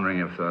just wondering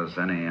if there's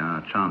any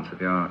chance of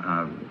your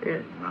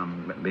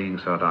being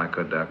so that I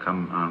could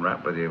come and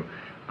rap with you.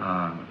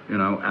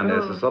 And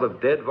there's a sort of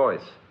dead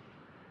voice.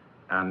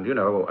 And,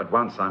 at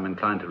once I'm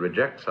inclined to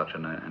reject such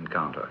an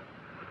encounter.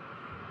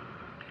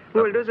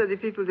 Well, those are the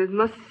people that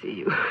must see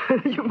you.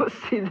 You must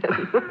see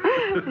them.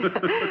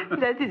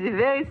 That is a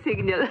very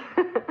signal.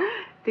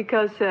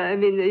 Because,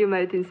 you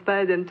might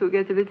inspire them to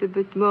get a little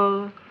bit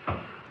more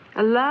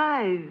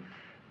alive.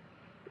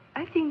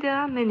 I think there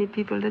are many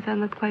people that are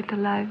not quite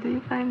alive. Do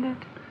you find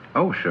that?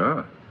 Oh,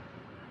 sure.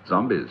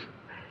 Zombies.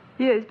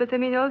 Yes, but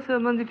also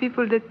among the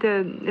people that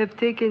have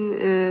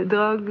taken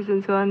drugs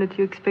and so on, that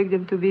you expect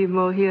them to be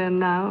more here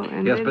and now.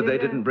 And yes, but they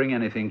didn't bring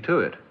anything to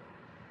it.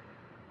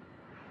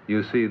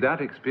 You see,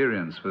 that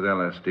experience with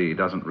LSD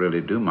doesn't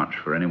really do much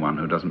for anyone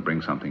who doesn't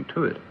bring something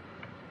to it.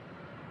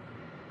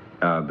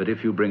 But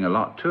if you bring a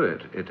lot to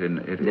it, it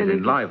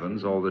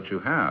enlivens all that you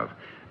have.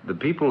 The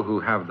people who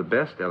have the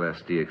best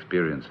LSD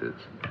experiences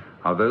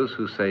are those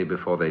who say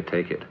before they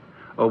take it,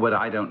 Oh, but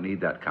I don't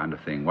need that kind of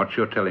thing. What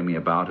you're telling me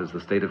about is the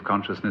state of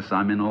consciousness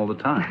I'm in all the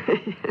time.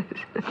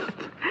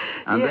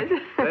 And yes.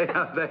 they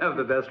have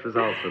the best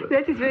results with it.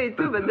 That is very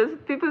true, but those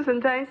people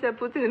sometimes are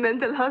put in a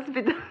mental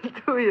hospital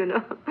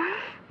too,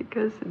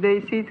 because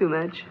they see too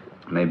much.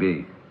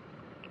 Maybe.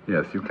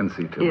 Yes, you can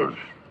see too much.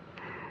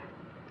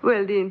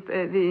 Well,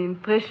 the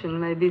impression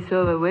might be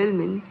so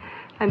overwhelming.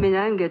 I mean,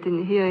 I'm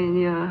getting here in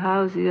your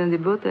house, here on the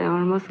boat, I'm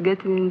almost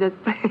getting in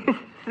that place,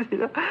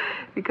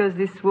 because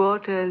this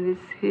water and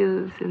these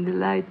hills and the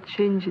light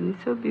changing,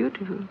 it's so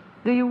beautiful.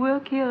 Do you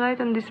work here right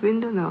on this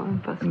window? No,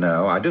 impossible.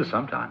 No, I do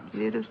sometimes.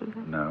 You do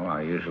sometimes? No,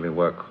 I usually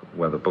work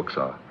where the books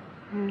are.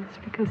 Yes,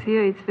 because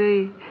here it's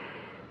very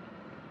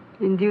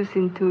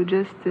inducing to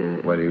just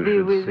well, you be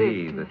should with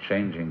see it. the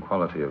changing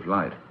quality of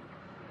light.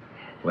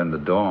 When the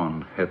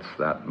dawn hits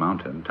that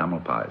mountain,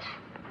 Tamalpais,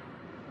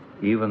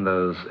 even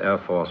those Air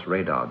Force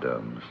radar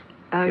domes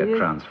get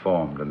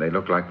transformed, and they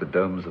look like the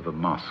domes of a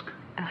mosque.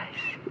 I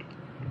see.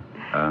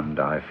 And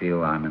I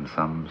feel I'm in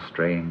some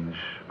strange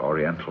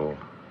oriental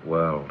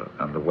world,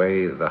 and the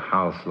way the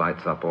house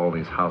lights up all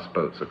these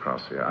houseboats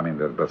across here, I mean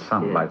the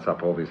sun lights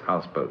up all these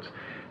houseboats,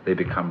 they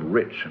become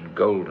rich and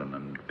golden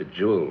and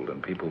bejeweled,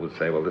 and people would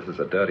say, well, this is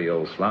a dirty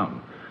old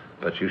slum,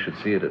 but you should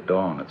see it at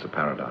dawn, it's a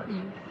paradise.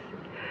 Yes.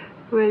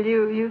 Well,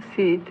 you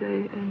see it,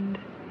 and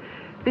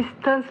this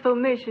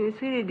transformation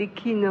is really the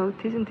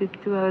keynote, isn't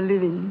it, to our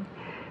living,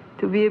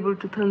 to be able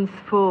to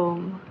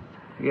transform.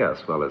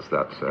 Yes, well, it's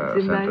that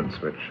sentence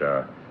which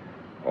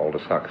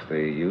Aldous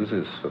Huxley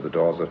uses for the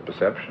doors of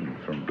perception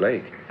from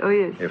Blake. Oh,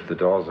 yes. If the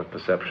doors of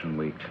perception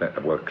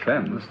were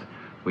cleansed,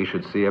 we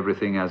should see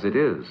everything as it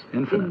is,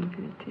 infinite.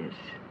 Infinite, yes.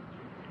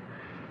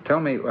 Tell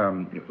me,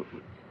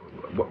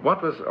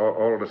 what was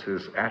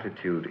Aldous's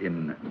attitude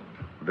in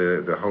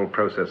the whole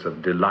process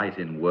of delight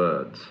in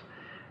words?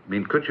 I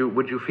mean,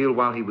 would you feel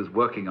while he was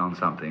working on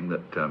something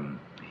that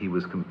he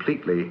was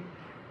completely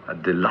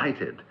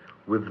delighted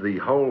with the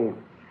whole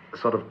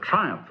sort of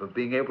triumph of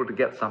being able to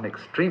get some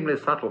extremely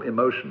subtle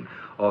emotion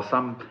or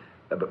some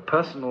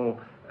personal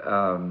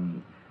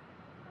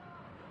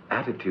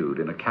attitude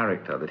in a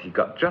character that he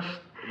got just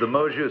the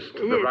mot juste,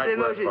 the right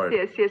word for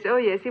it? Yes. Oh,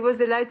 yes. He was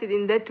delighted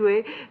in that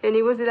way, and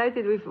he was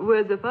delighted with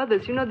words of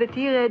others. You know that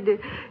he read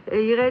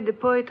the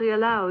poetry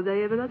aloud. I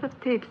have a lot of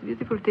tapes,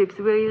 beautiful tapes,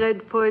 where he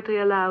read poetry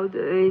aloud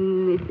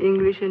in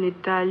English and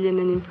Italian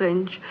and in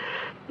French,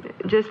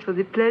 just for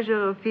the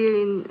pleasure of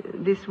hearing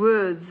these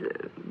words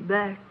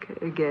back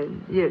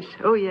again. Yes.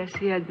 Oh, yes,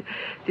 he had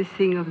this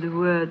thing of the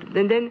word.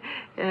 And then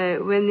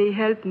when he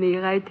helped me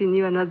writing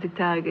You Are Not the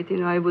Target,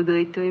 I would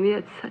read to him. He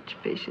had such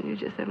patience, you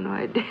just have no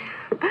idea.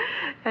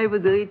 I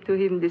would read to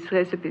him these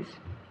recipes.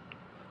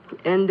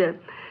 And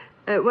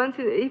once,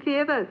 if he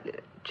ever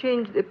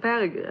changed a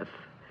paragraph,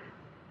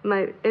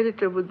 my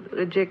editor would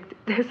reject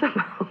it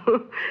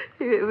somehow.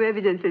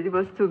 Evidently, it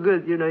was too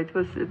good, it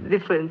was a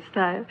different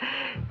style.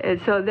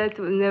 And so that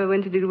never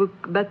went into the book.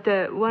 But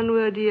one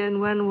word here and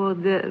one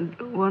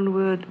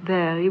word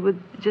there, he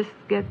would just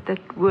get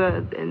that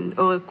word,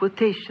 or a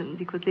quotation.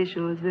 The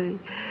quotation was very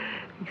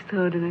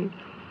extraordinary.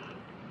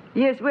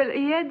 Yes, well,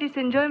 he had this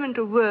enjoyment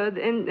of words,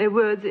 and at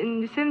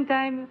the same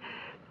time,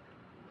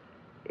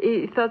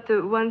 he thought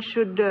one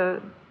should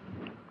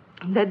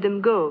let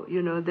them go,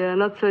 they are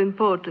not so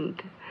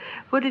important.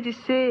 What did he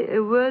say?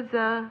 Words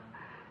are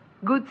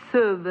good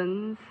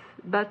servants,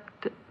 but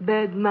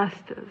bad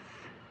masters.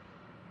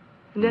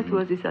 And that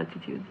was his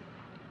attitude.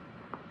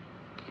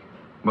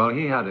 Well,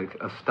 he had an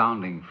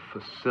astounding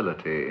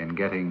facility in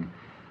getting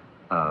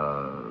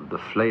the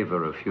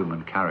flavor of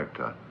human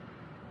character.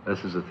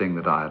 This is a thing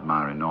that I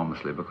admire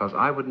enormously, because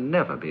I would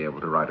never be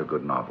able to write a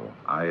good novel.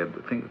 I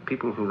think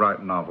people who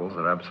write novels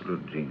are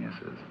absolute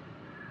geniuses.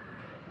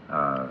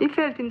 He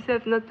felt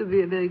himself not to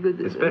be a very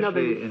good especially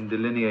novelist. in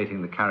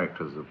delineating the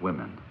characters of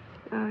women.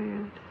 Oh,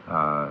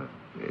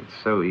 yes.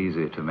 It's so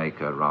easy to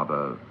make a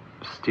rather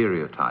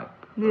stereotype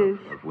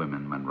of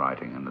women when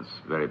writing, and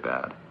it's very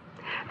bad.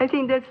 I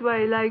think that's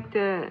why I liked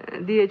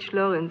D.H.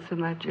 Lawrence so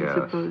much, I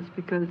suppose,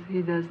 because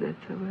he does that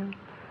so well.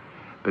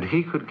 But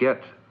he could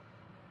get,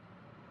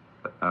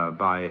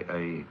 by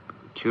a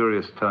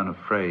curious turn of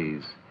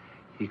phrase,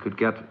 he could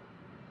get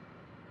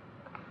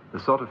the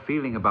sort of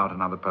feeling about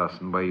another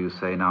person where you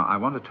say, now, I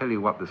want to tell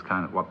you what the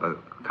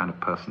kind of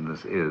person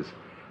this is,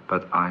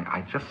 but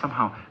I just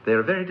somehow,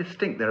 they're very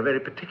distinct, they're a very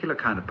particular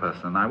kind of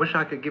person, and I wish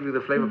I could give you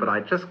the flavor, but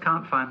I just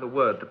can't find the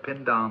word to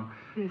pin down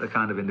the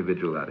kind of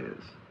individual that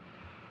is.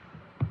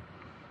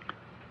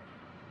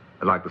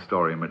 Like the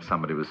story in which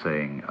somebody was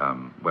saying,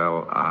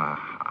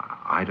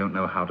 I don't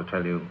know how to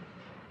tell you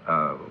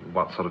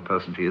what sort of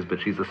person she is, but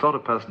she's the sort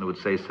of person who would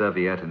say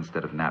serviette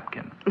instead of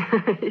napkin.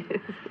 Yes.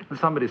 And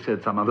somebody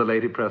said, some other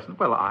lady present,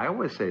 well, I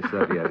always say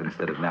serviette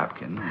instead of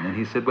napkin. And then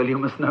he said, well, you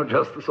must know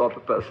just the sort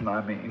of person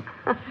I mean.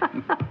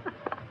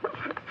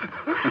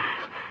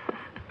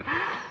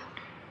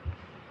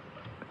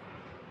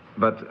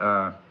 But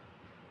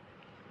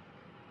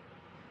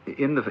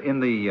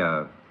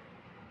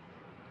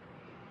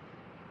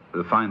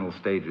the final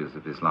stages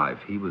of his life,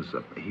 he was,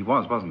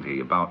 wasn't he,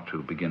 about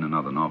to begin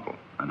another novel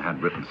and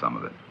had written some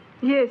of it?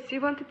 Yes, he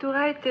wanted to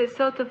write a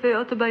sort of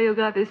a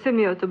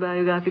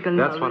semi-autobiographical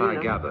novel. That's what I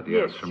gathered,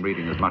 yes, from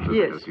reading as much of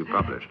it as you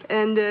published.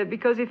 And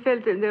because he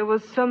felt that there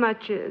was so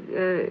much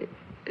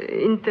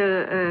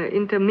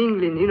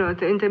intermingling,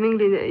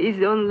 intermingling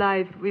his own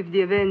life with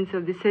the events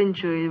of the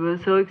century. It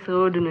was so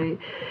extraordinary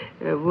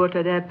what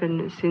had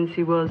happened since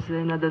he was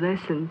an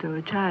adolescent or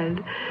a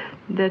child,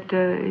 that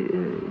he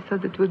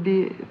thought it would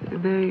be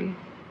it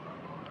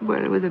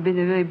would have been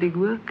a very big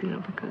work,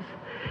 because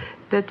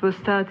that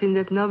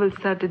novel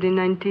started in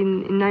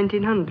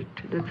 1900,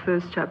 that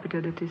first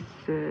chapter that is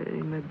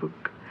in my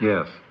book.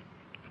 Yes.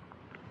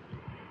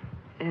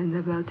 And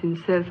about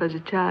himself as a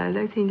child,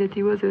 I think that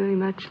he was very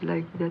much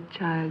like that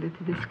child that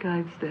he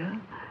describes there.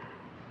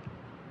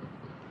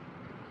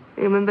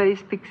 I remember he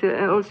speaks,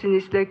 also in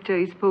his lecture,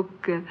 he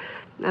spoke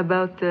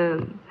about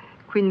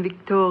Queen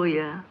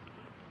Victoria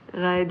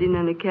riding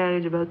on a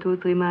carriage about 2 or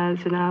 3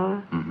 miles an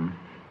hour. Mm-hmm.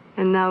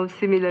 And now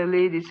similar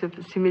ladies of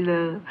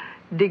similar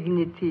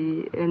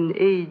dignity and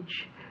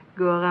age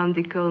go around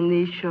the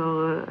Corniche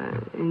or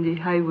in the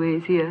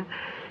highways here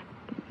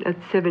at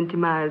 70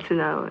 miles an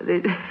hour.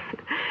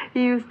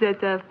 He used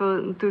that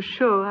to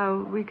show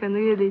how we can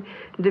really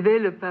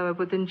develop our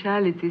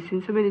potentialities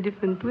in so many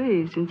different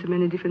ways, in so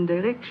many different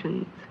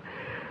directions.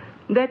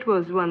 That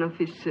was one of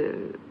his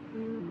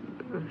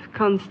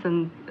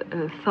constant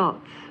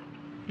thoughts,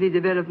 the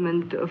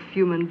development of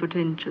human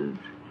potentials.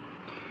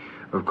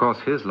 Of course,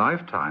 his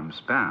lifetime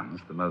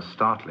spans the most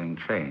startling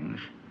change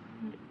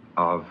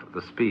of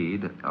the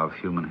speed of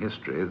human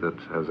history that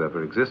has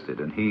ever existed.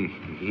 And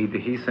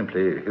he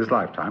simply, his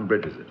lifetime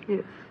bridges it.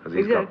 Yes, because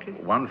he's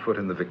got one foot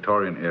in the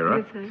Victorian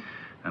era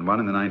and one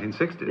in the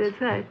 1960s.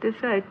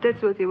 That's right.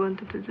 That's what he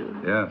wanted to do.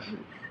 Yes.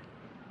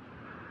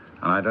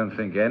 And I don't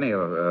think any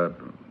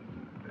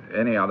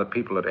other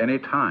people at any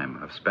time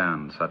have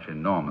spanned such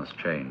enormous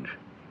change.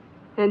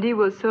 And he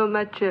was so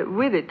much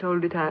with it all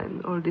the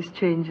time, all these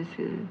changes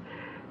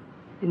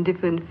in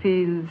different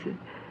fields.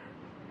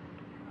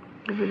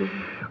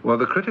 Well,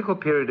 the critical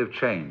period of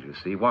change, you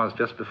see, was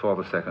just before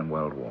the Second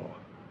World War.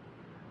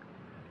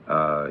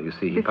 You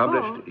see, he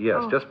published,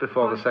 just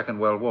before the Second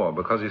World War,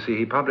 because, you see,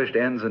 he published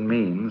Ends and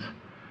Means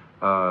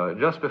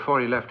just before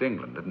he left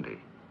England, didn't he?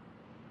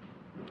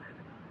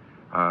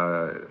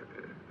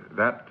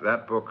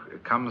 That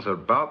book comes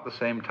about the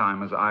same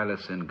time as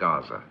Eyeless in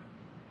Gaza.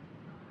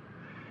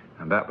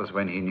 And that was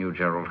when he knew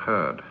Gerald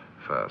Hurd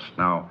first.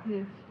 Now,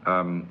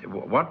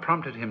 what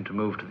prompted him to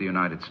move to the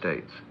United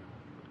States?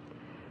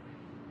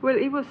 Well,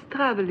 he was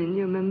traveling,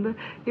 you remember.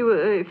 He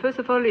was, first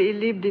of all, he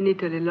lived in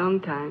Italy a long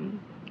time.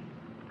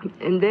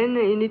 And then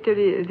in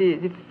Italy,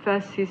 the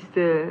fascist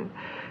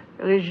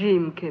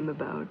regime came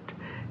about.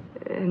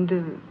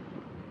 And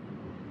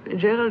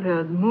Gerald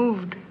Hurd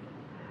moved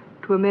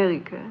to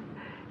America.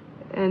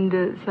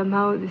 And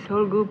somehow this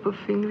whole group of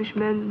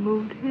Englishmen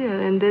moved here.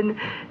 And then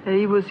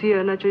he was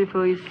here naturally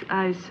for his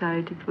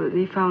eyesight.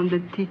 He found a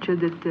teacher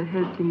that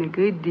helped him a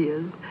great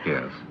deal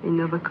in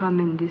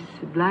overcoming this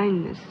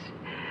blindness.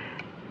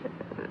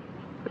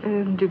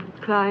 The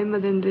climb,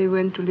 and then they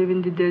went to live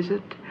in the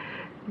desert.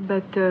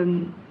 But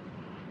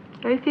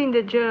I think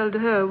that Gerald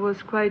Hurd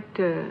was quite,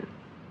 did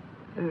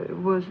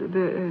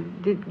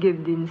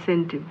give the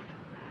incentive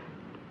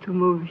to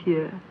move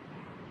here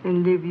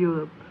and leave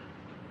Europe.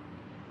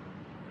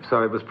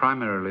 So it was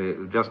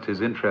primarily just his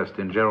interest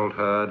in Gerald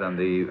Hurd and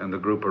the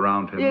group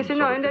around him. Yes,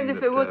 and then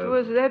what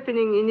was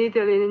happening in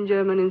Italy and in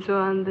Germany and so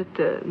on that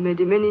made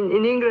him. And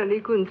in England he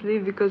couldn't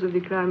live because of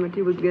the climate.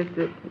 He would get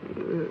the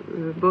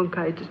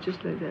bronchitis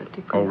just like that.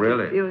 Oh,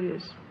 really? Oh,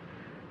 yes.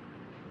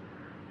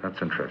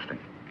 That's interesting.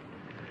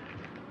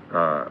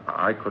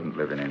 I couldn't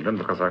live in England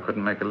because I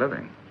couldn't make a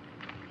living.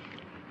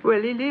 Well,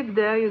 he lived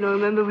there,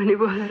 remember when he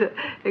was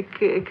a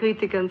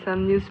critic on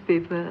some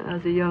newspaper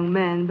as a young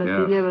man, but he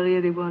never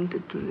really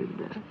wanted to live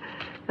there.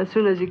 As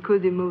soon as he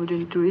could, he moved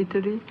into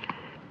Italy,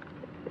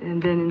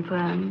 and then in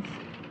France,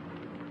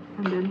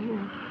 and then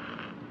here.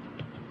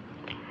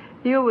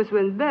 He always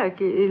went back.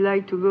 He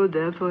liked to go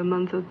there for a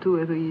month or two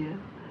every year.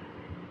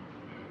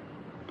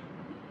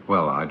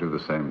 Well, I do the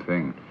same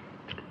thing.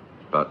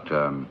 But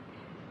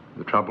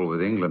the trouble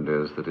with England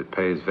is that it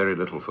pays very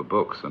little for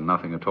books and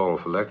nothing at all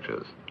for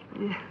lectures.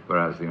 Yeah.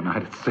 Whereas the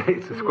United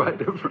States is quite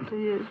different.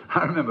 Yes.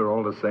 I remember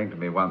Aldous saying to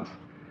me once,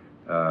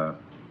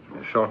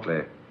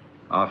 shortly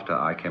after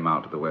I came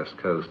out to the West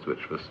Coast,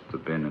 which was to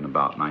have been in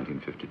about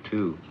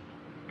 1952,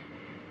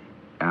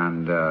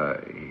 and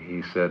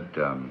he said,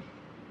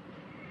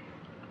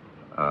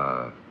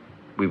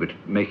 we were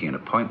making an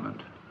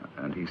appointment,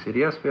 and he said,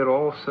 yes, we're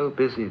all so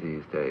busy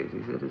these days. He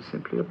said, it's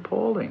simply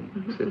appalling.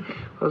 He said,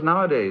 because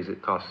nowadays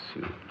it costs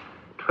you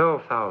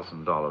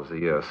 $12,000 a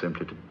year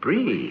simply to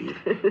breathe.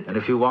 And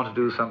if you want to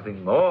do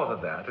something more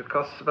than that, it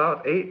costs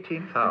about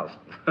 $18,000.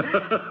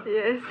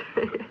 Yes.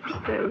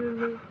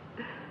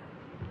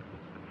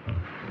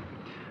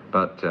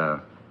 But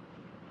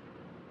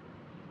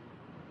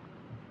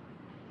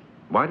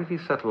why did he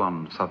settle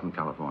on Southern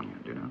California,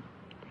 do you know?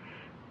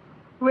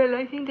 Well,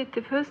 I think that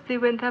the first they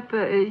went up,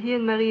 he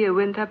and Maria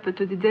went up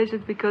to the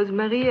desert because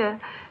Maria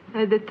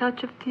had a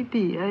touch of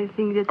TB. I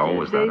think that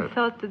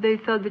they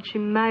thought that she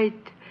might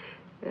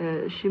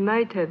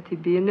have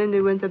TB, and then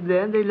they went up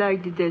there and they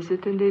liked the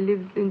desert and they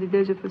lived in the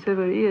desert for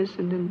several years,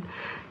 and then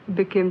it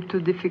became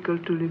too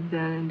difficult to live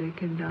there, and they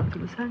came down to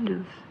Los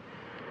Angeles.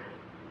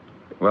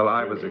 Well,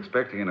 I was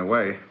expecting, in a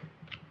way,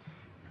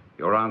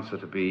 your answer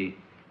to be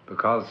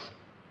because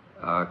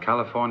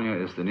California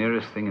is the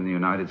nearest thing in the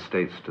United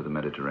States to the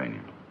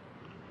Mediterranean.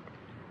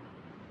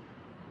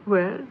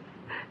 Well,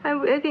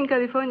 I think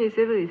California is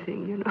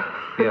everything, you know.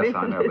 Yes,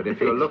 I know, but if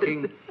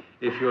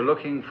you're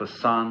looking for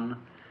sun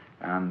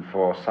and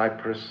for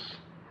cypress,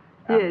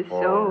 and yes,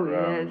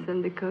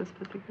 and the coast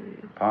particularly.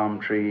 Yes. Palm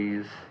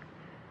trees,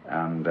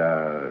 and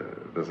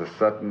there's a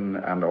certain,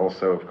 and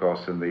also, of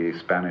course, in the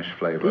Spanish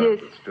flavor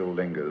that still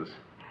lingers.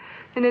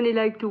 And then he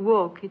liked to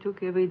walk. He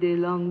took every day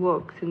long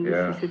walks, and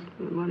this is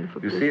a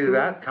wonderful place. You see,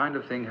 that kind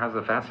of thing has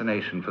a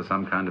fascination for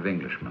some kind of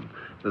Englishman.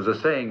 There's a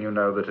saying, you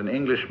know, that an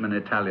Englishman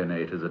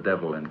Italianate is a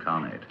devil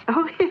incarnate.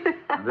 Oh, yeah.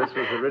 And this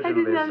was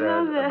originally said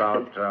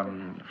about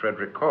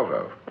Frederick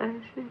Corvo, I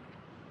see.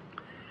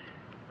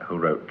 who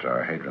wrote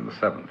Hadrian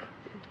VII,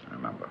 I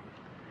remember.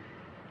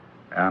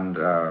 And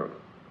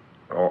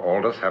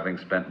Aldous, having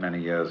spent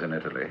many years in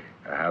Italy,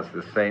 has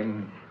the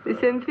same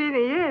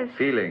feeling, yes.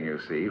 Feeling, you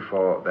see,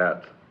 for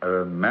that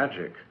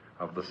magic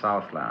of the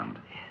Southland,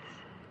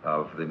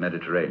 of the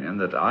Mediterranean,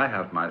 that I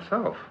have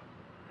myself.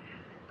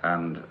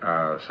 And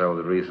so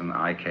the reason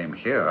I came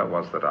here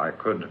was that I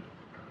could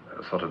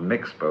sort of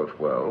mix both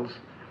worlds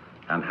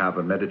and have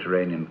a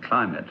Mediterranean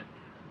climate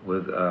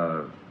with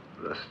a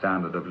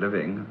standard of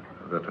living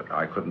that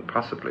I couldn't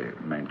possibly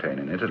maintain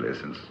in Italy,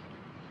 since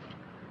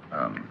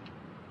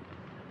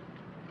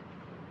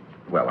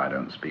well, I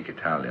don't speak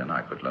Italian.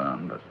 I could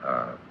learn, but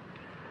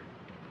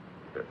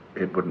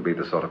it wouldn't be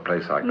the sort of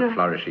place I could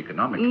flourish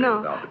economically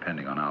without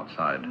depending on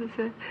outside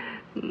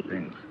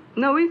things.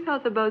 No, we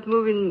thought about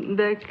moving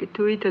back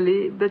to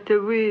Italy, but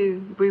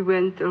we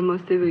went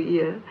almost every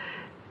year.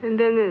 And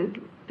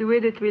then the way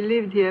that we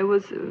lived here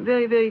was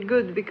very, very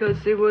good,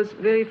 because it was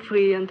very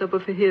free on top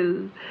of a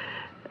hill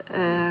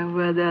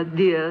where there are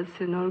deers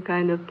and all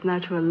kind of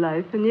natural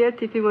life. And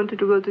yet, if you wanted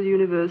to go to the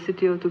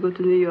university or to go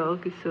to New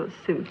York, it's so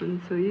simple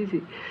and so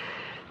easy.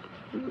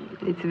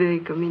 It's a very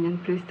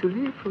convenient place to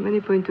live from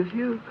any point of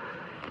view.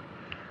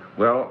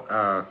 Well,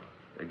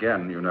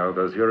 again, you know,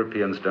 those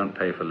Europeans don't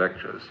pay for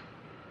lectures.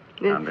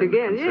 Yes,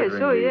 again,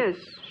 yes,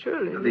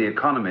 surely. The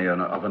economy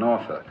of an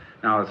author.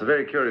 Now, it's a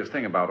very curious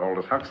thing about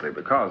Aldous Huxley,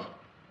 because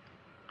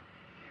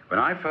when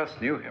I first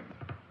knew him,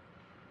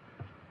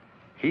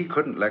 he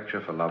couldn't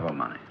lecture for love or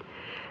money.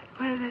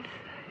 Well,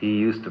 he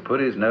used to put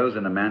his nose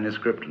in a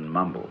manuscript and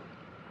mumble.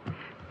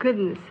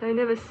 Goodness, I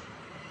never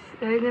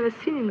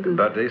seen him do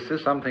But that. this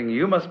is something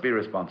you must be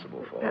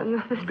responsible for.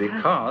 No,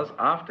 because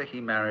after he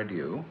married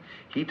you,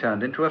 he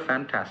turned into a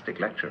fantastic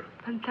lecturer.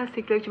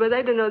 Fantastic lecture, but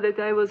I don't know that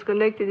I was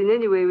connected in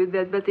any way with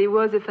that, but he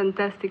was a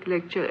fantastic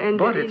lecturer. And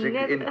but it's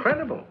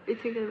incredible.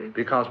 It's incredible.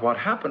 Because what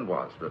happened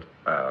was that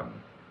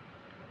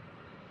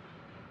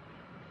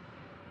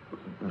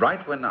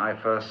right when I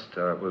first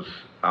was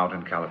out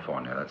in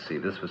California, let's see,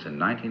 this was in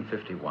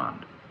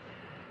 1951,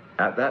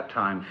 at that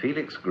time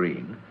Felix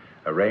Green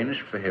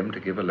arranged for him to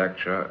give a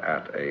lecture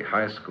at a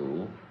high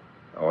school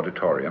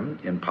auditorium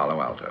in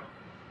Palo Alto.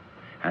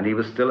 And he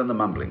was still in the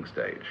mumbling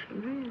stage.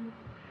 Really?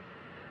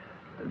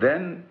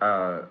 Then,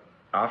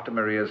 after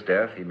Maria's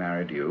death, he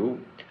married you.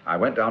 I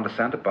went down to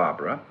Santa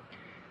Barbara,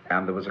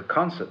 and there was a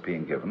concert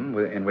being given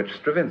in which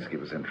Stravinsky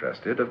was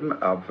interested of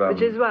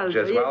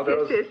Gesualdo's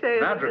madrigals.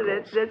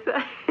 That's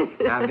right.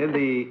 And in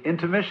the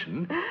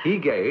intermission, he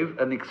gave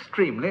an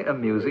extremely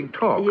amusing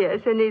talk. Yes,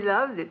 and he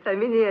loved it. I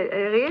mean, I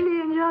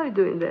really enjoyed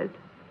doing that.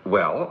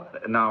 Well,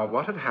 now,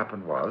 what had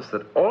happened was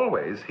that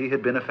always he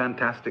had been a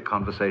fantastic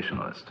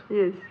conversationalist.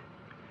 Yes.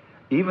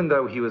 Even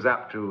though he was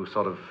apt to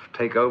sort of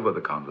take over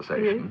the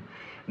conversation,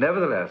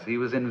 nevertheless, he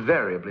was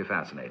invariably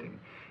fascinating.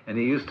 And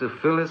he used to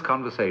fill his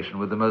conversation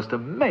with the most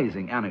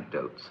amazing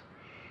anecdotes.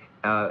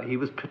 He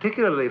was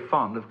particularly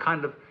fond of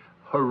kind of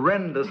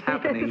horrendous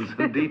happenings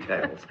and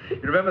details.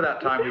 You remember that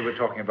time we were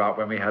talking about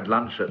when we had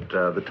lunch at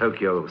the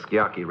Tokyo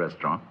Sukiyaki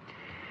restaurant?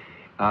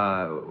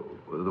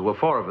 There were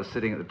four of us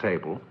sitting at the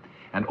table,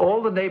 and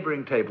all the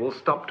neighboring tables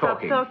stopped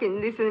talking.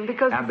 Listening,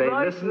 because and they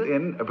listened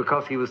in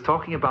because he was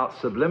talking about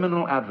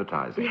subliminal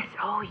advertising.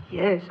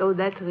 Yes,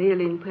 that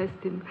really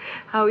impressed him.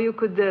 How you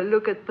could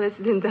look at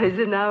President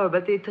Eisenhower,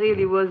 but it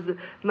really was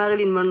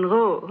Marilyn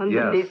Monroe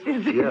underneath.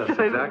 Yes,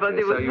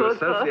 exactly. So you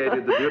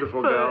associated the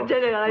beautiful girl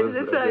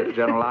with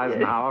General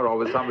Eisenhower or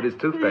with somebody's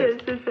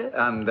toothpaste. Yes.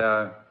 And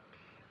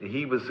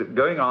he was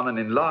going on and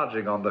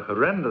enlarging on the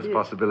horrendous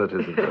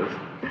possibilities of this.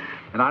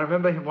 And I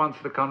remember him once,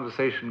 the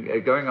conversation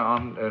going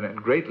on at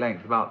great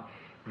length about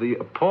the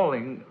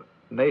appalling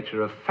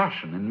nature of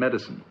fashion in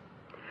medicine.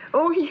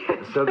 Oh,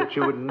 yes. So that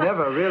you would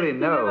never really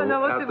know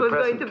at the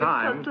present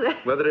time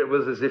whether it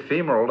was as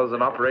ephemeral as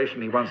an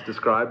operation he once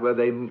described where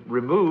they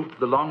removed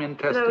the long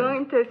intestine. The long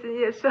intestine,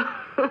 yes.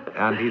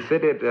 And he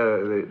said it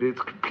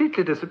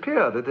completely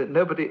disappeared, that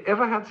nobody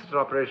ever had such an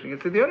operation. He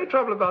said the only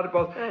trouble about it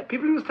was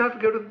people used to have to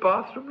go to the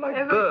bathroom like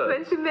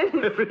birds. 20 minutes.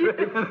 Every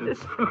 20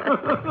 minutes.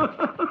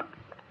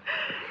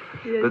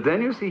 Yes. But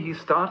then you see he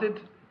started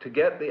to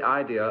get the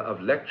idea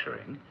of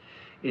lecturing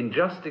in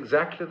just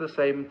exactly the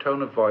same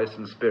tone of voice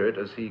and spirit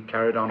as he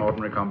carried on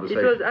ordinary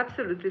conversation. It was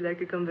absolutely like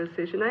a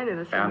conversation. I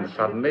never saw it. And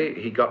suddenly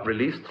he got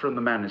released from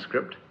the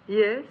manuscript.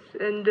 Yes,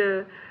 and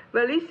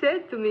well, he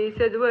said to me, he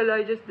said, well,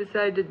 I just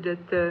decided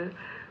that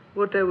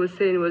what I was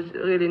saying was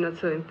really not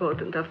so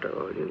important after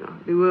all, you know.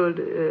 The world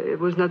it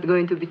was not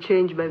going to be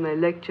changed by my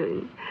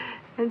lecturing.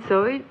 And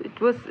so it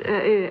was,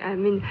 I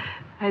mean,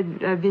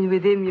 I've been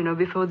with him, you know,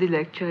 before the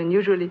lecture, and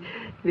usually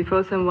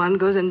before someone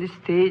goes on the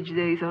stage,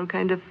 there is all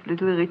kind of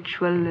little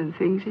ritual and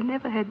things. He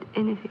never had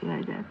anything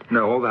like that.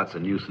 No, all that's a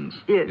nuisance.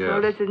 Yes,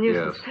 all that's a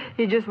nuisance. Yes.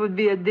 He just would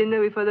be at dinner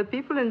with other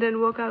people and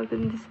then walk out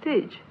on the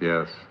stage.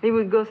 Yes. He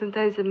would go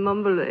sometimes and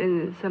mumble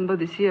in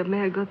somebody's ear,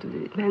 may I go to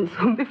the men's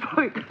room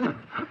before he goes?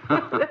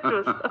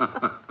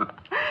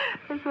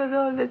 that was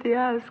all that he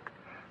asked.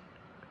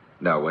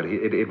 No, well,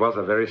 it was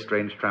a very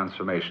strange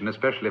transformation,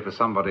 especially for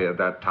somebody at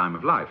that time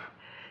of life.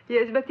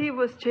 Yes, but he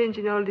was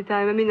changing all the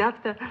time. I mean,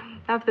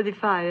 after the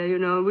fire, you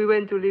know, we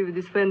went to live with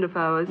this friend of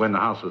ours. When the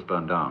house was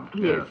burned down.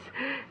 Yes.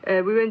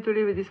 We went to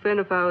live with this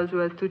friend of ours who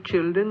had 2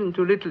 children and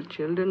 2 little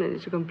children, and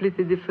it's a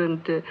completely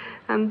different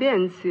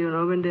ambience, you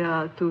know, when there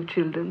are 2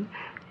 children.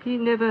 He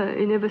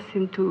never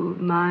seemed to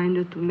mind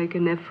or to make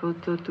an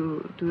effort or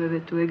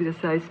to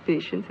exercise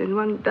patience. And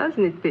one does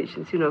need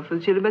patience, you know, for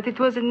children. But it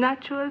was a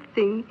natural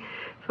thing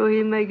for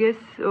him, I guess,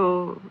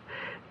 or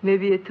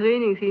maybe a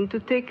training thing, to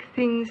take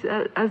things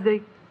as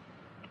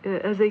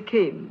they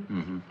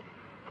came,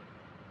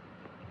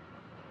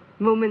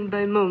 moment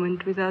by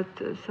moment, without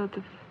sort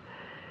of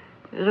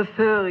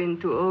referring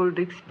to old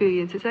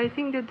experiences. I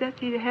think that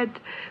he had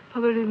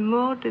probably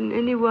more than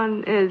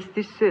anyone else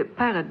this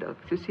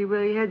paradox, you see,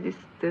 where he had this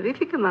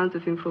terrific amount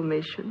of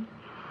information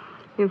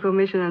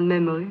and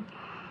memory,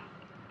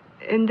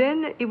 and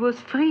then it was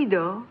freed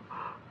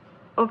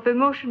of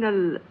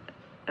emotional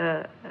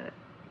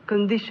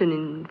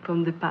conditioning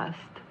from the past.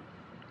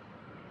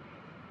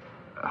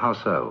 How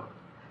so?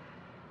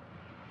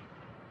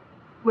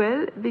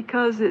 Well,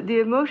 because the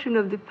emotion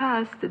of the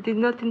past did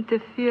not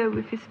interfere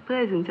with his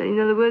present. In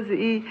other words,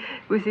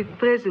 with the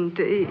present,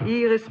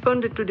 he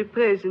responded to the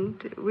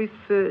present with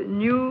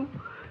new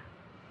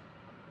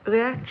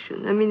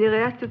reaction. I mean, he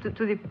reacted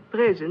to the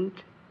present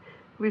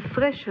with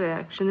fresh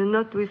reaction and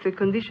not with a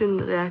conditioned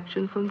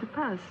reaction from the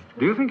past.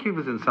 Do you think he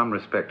was in some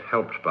respect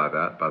helped by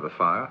that, by the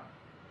fire?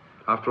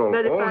 After all,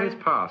 his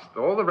past,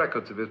 all the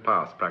records of his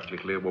past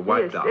practically were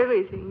wiped out. Yes,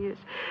 everything, yes.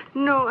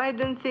 No, I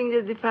don't think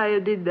that the fire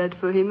did that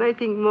for him. I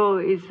think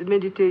more his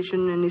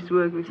meditation and his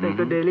work with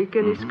psychedelic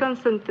and his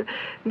constant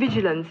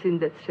vigilance in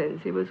that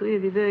sense. He was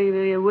really very,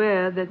 very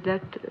aware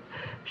that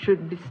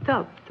should be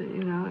stopped,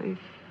 you know,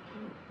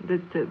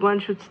 that one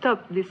should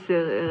stop this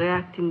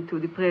reacting to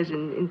the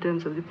present in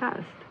terms of the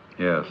past.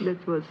 Yes.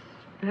 That was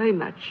very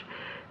much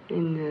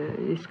in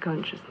his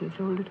consciousness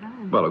all the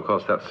time. Well, of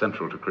course, that's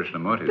central to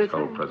Krishnamurti's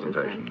whole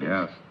presentation,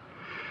 yes.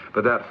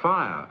 But that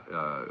fire,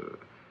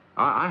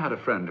 I had a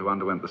friend who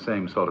underwent the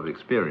same sort of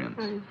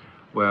experience,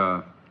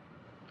 where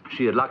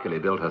she had luckily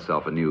built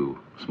herself a new,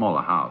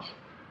 smaller house,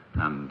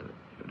 and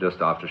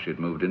just after she'd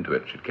moved into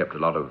it, she'd kept a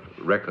lot of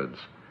records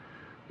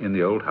in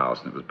the old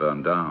house, and it was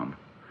burned down.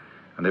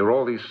 And there were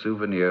all these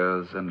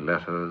souvenirs and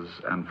letters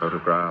and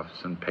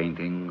photographs and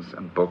paintings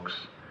and books,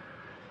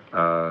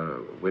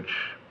 which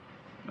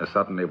are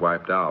suddenly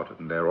wiped out,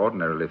 and they're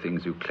ordinarily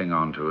things you cling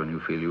on to and you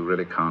feel you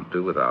really can't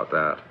do without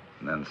that,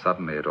 and then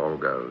suddenly it all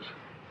goes.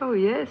 Oh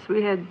yes,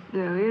 we had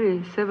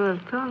really several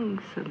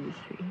tongues of these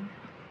things.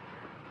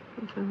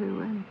 That's where we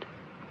went.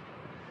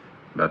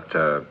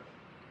 But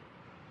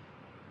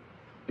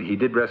he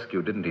did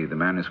rescue, didn't he, the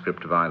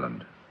manuscript of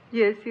Ireland?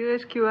 Yes, he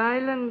rescued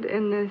Ireland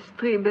and the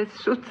 3 best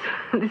suits,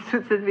 the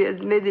suits that we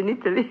had made in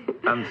Italy.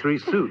 And 3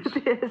 suits?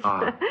 Yes.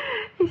 Ah.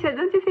 He said,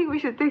 don't you think we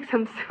should take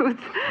some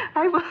suits?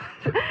 I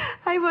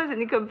was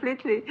in a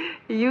completely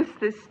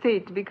useless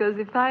state because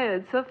the fire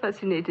had so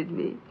fascinated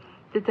me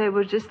that I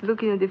was just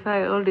looking at the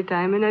fire all the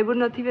time, and I would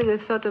not even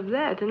have thought of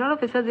that. And all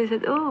of a sudden he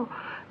said, oh,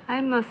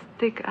 I must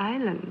take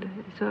Ireland.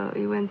 So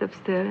he went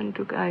upstairs and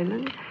took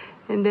Ireland.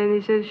 And then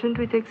he said, shouldn't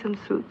we take some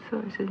suits? So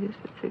I said, yes,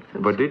 let's take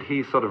some But suits. did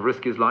he sort of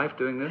risk his life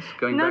doing this?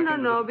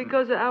 No,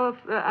 because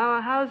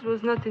our house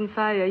was not in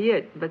fire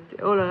yet, but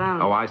all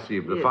around. Oh, I see.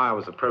 The fire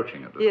was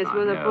approaching at this time. Yes,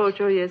 was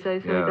approach. Oh, yes, I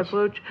saw it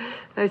approach.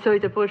 I saw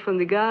it approach from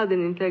the garden.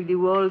 In fact, the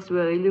walls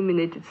were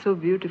illuminated so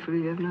beautifully.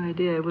 You have no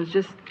idea. It was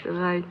just the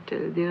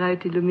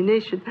right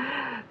illumination.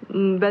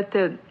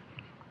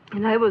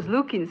 And I was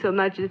looking so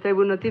much that I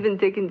would not even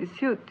take in the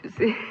suit, you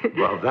see.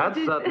 Well, that's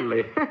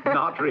certainly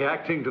not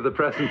reacting to the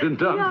present in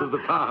terms of the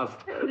past.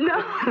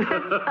 No,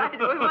 that's right.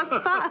 It was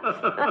not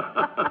past.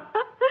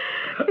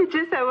 It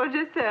I was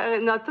just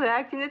not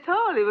reacting at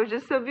all. It was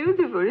just so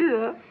beautiful, you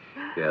know.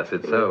 Yes,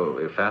 it's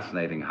so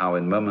fascinating how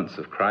in moments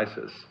of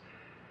crisis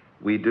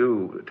we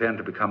do tend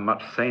to become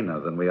much saner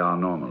than we are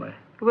normally.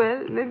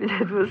 Well, maybe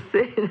that was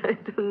sane, I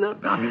don't know.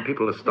 I mean,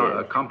 people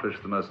accomplish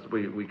the most,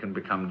 we can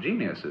become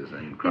geniuses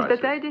in crisis. Yes,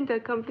 but I didn't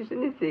accomplish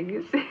anything,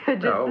 you see. I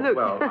just looked.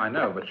 Well, I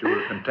know, but you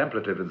were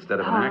contemplative instead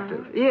of an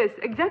active. Yes,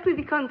 exactly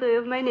the contrary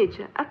of my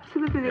nature.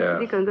 Absolutely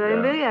the contrary.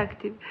 I'm very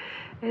active.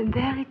 And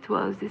there it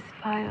was, this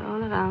fire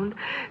all around.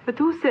 But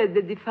who said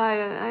that the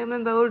fire, I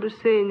remember Aldous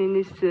saying in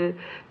his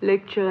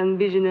lecture on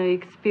visionary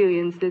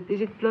experience, that,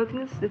 is it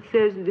Plotinus, that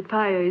says that the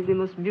fire is the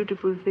most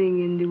beautiful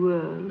thing in the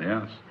world.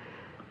 Yes.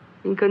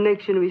 In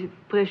connection with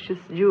precious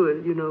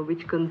jewel, you know,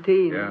 which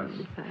contains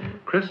the fire.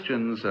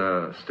 Christians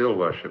still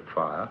worship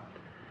fire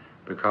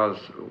because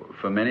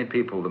for many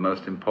people the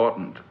most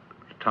important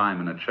time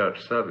in a church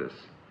service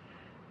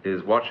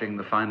is watching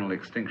the final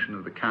extinction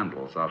of the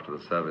candles after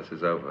the service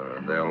is over,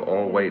 and they'll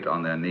all wait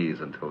on their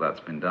knees until that's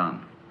been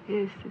done.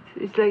 Yes,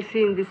 it's like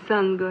seeing the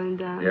sun going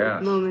down.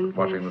 Yes, moment.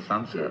 watching the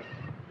sunset.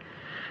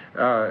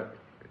 Yes.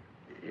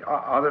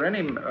 Are there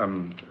any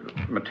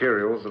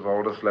materials of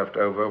Aldous left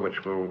over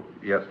which will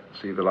yet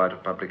see the light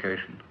of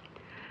publication?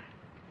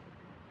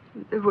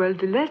 Well,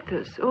 the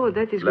letters. Oh,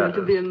 that is going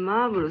to be a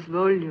marvelous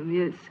volume,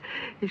 yes.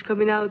 It's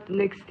coming out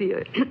next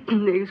year.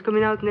 It's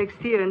coming out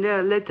next year, and there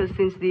are letters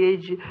since the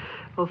age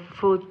of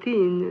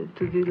 14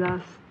 to the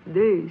last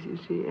days, you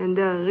see. And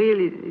there are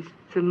really,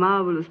 it's a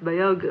marvelous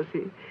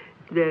biography.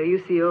 There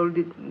you see all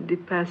the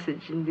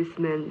passage in this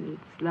man's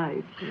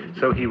life.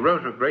 So he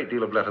wrote a great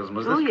deal of letters.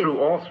 Was this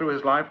true all through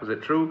his life? Was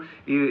it true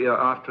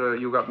after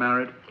you got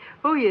married?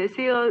 Oh, yes.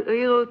 He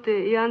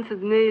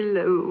answered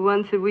mail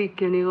once a week,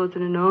 and he wrote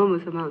an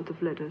enormous amount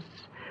of letters.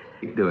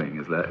 Doing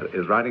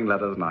is writing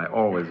letters, and I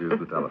always use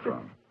the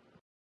telephone.